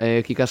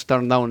 He has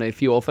turned down a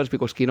few offers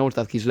because he knows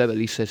that his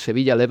level is a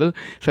Sevilla level.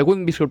 So I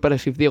wouldn't be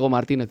surprised if Diego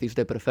Martinez is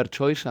the preferred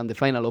choice and the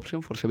final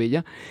option for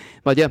Sevilla.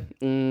 But yeah,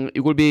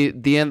 it will be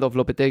the end of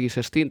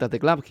Lopetegui's stint at the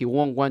club. He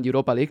won 1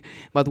 Europa League.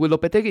 But with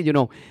Lopetegui,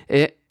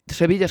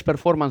 Sevilla's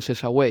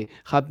performances away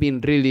have been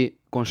really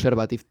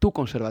conservative, too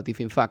conservative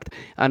in fact,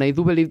 and I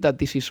do believe that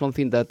this is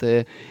something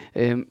that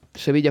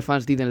Sevilla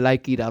fans didn't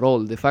like it at all.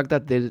 The fact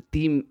that the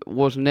team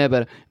was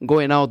never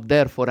going out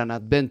there for an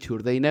adventure,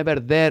 they never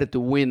dared to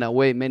win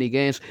away many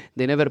games,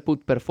 they never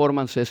put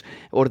performances,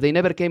 or they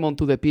never came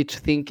onto the pitch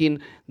thinking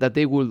that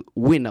they would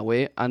win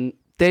away and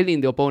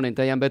telling the opponent,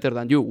 I am better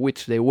than you,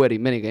 which they were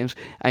in many games,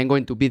 I'm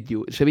going to beat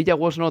you. Sevilla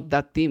was not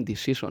that team this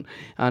season.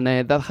 And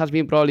that has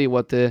been probably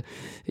what,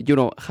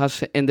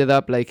 has ended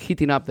up like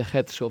hitting up the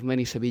heads of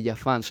many Sevilla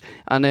fans.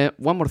 And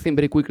one more thing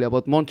very quickly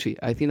about Monchi.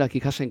 I think that he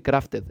hasn't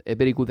crafted a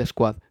very good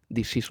squad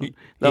this season.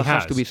 That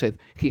has to be said.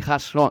 He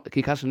has not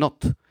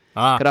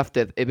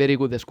crafted a very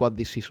good squad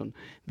this season.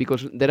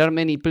 Because there are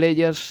many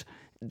players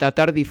that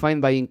are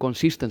defined by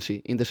inconsistency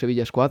in the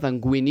Sevilla squad,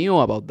 and we knew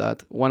about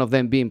that, one of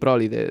them being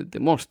probably the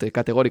most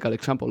categorical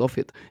example of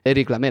it,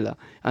 Eric Lamela.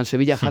 And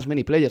Sevilla has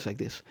many players like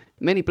this,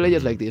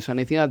 and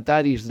I think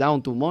that is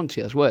down to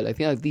Monchi as well. I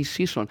think that this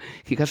season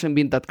he hasn't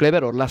been that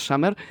clever, or last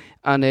summer,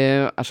 and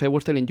as I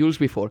was telling Jules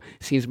before,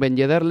 since Ben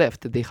Yedder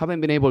left, they haven't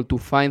been able to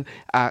find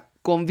a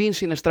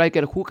convincing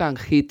striker who can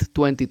hit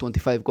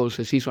 20-25 goals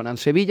a season, and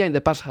Sevilla in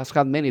the past has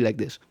had many like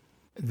this.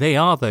 They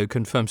are, though,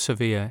 confirmed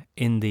Sevilla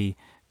in the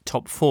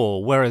top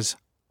 4, whereas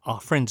our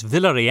friends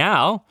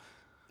Villarreal,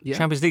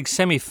 Champions League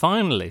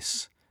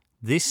semi-finalists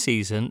this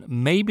season,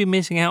 may be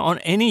missing out on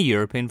any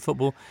European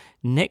football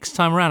next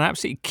time around.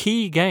 Absolutely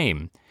key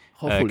game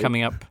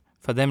coming up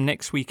for them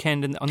next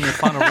weekend on the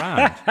final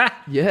round.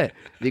 Yeah,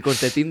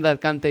 because the team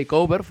that can take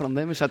over from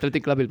them is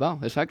Athletic Club Bilbao.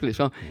 Exactly.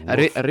 So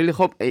I really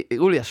hope it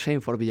will be a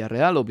shame for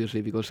Villarreal,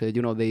 obviously, because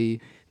they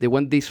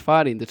went this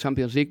far in the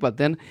Champions League, but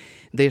then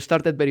they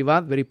started very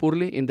bad, very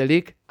poorly in the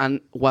league,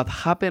 and what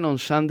happened on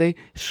Sunday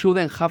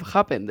shouldn't have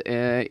happened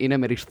in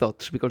Emery's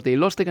thoughts, because they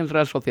lost against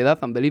Real Sociedad,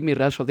 and believe me,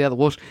 Real Sociedad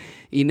was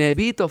in a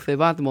bit of a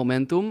bad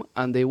momentum,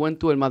 and they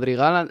went to El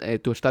Madrigal,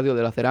 to Estadio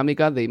de la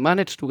Cerámica. They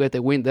managed to get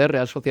a win there.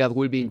 Real Sociedad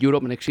will be in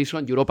Europe next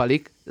season, Europa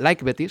League,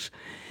 like Betis.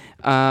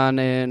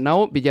 And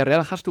now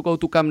Villarreal has to go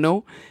to Camp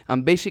Nou,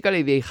 and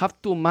basically they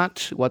have to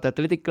match what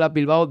Athletic Club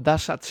Bilbao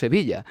does at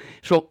Sevilla.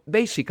 So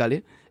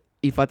basically,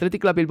 if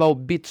Athletic Club Bilbao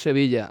beats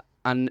Sevilla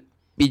and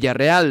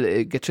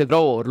Villarreal gets a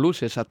draw or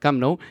loses at Camp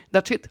Nou,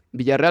 that's it.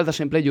 Villarreal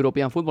doesn't play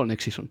European football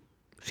next season.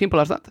 Simple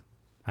as that.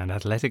 And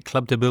Athletic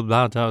Club de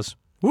Bilbao does.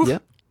 Woof. Yeah.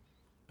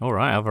 All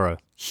right, Alvaro.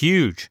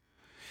 Huge.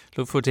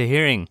 Look forward to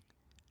hearing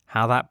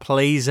how that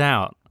plays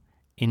out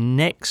in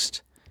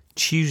next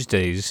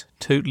Tuesday's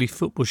Totally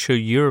Football Show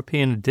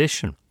European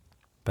edition.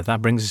 But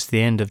that brings us to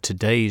the end of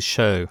today's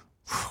show.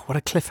 What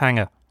a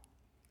cliffhanger.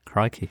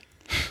 Crikey.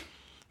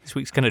 This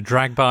week's going to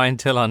drag by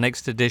until our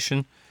next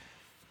edition.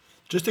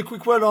 Just a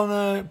quick word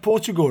on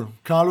Portugal.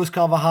 Carlos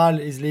Carvalhal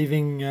is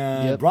leaving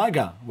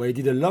Braga, where he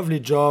did a lovely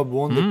job,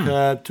 won the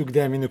cup, took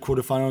them in the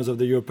quarterfinals of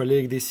the Europa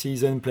League this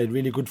season, played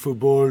really good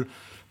football,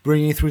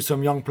 bringing through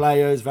some young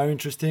players, very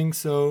interesting.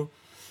 So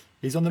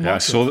he's on the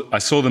market. I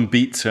saw them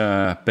beat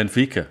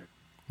Benfica.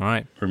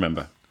 Right.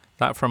 Remember.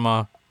 That from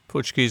our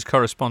Portuguese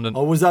correspondent.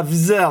 Or was that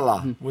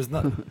Vizela? Was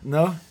that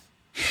no?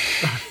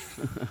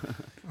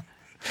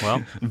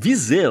 Well,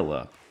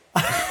 Vizela.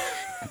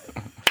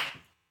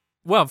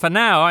 Well, for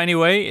now,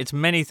 anyway, it's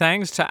many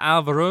thanks to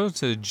Alvaro,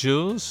 to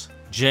Jules,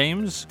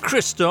 James,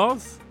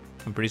 Christoph,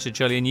 and producer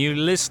Jolly, and you,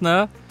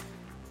 listener.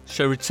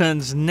 Show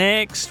returns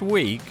next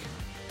week.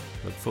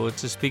 Look forward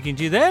to speaking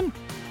to you then.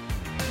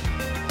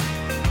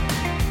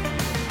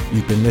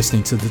 You've been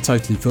listening to The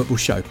Totally Football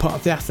Show, part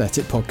of the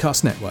Athletic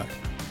Podcast Network.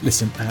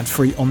 Listen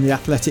ad-free on the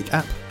Athletic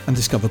app and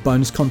discover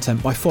bonus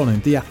content by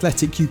following The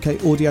Athletic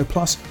UK Audio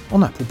Plus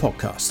on Apple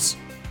Podcasts.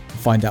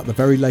 Find out the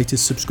very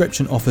latest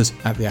subscription offers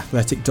at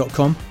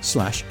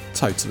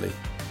theathletic.com/totally.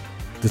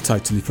 The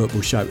Totally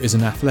Football Show is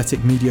an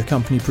Athletic Media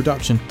Company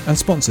production and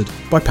sponsored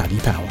by Paddy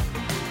Power.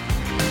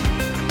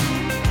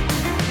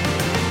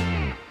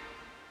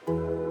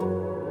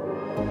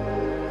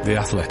 The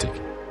Athletic.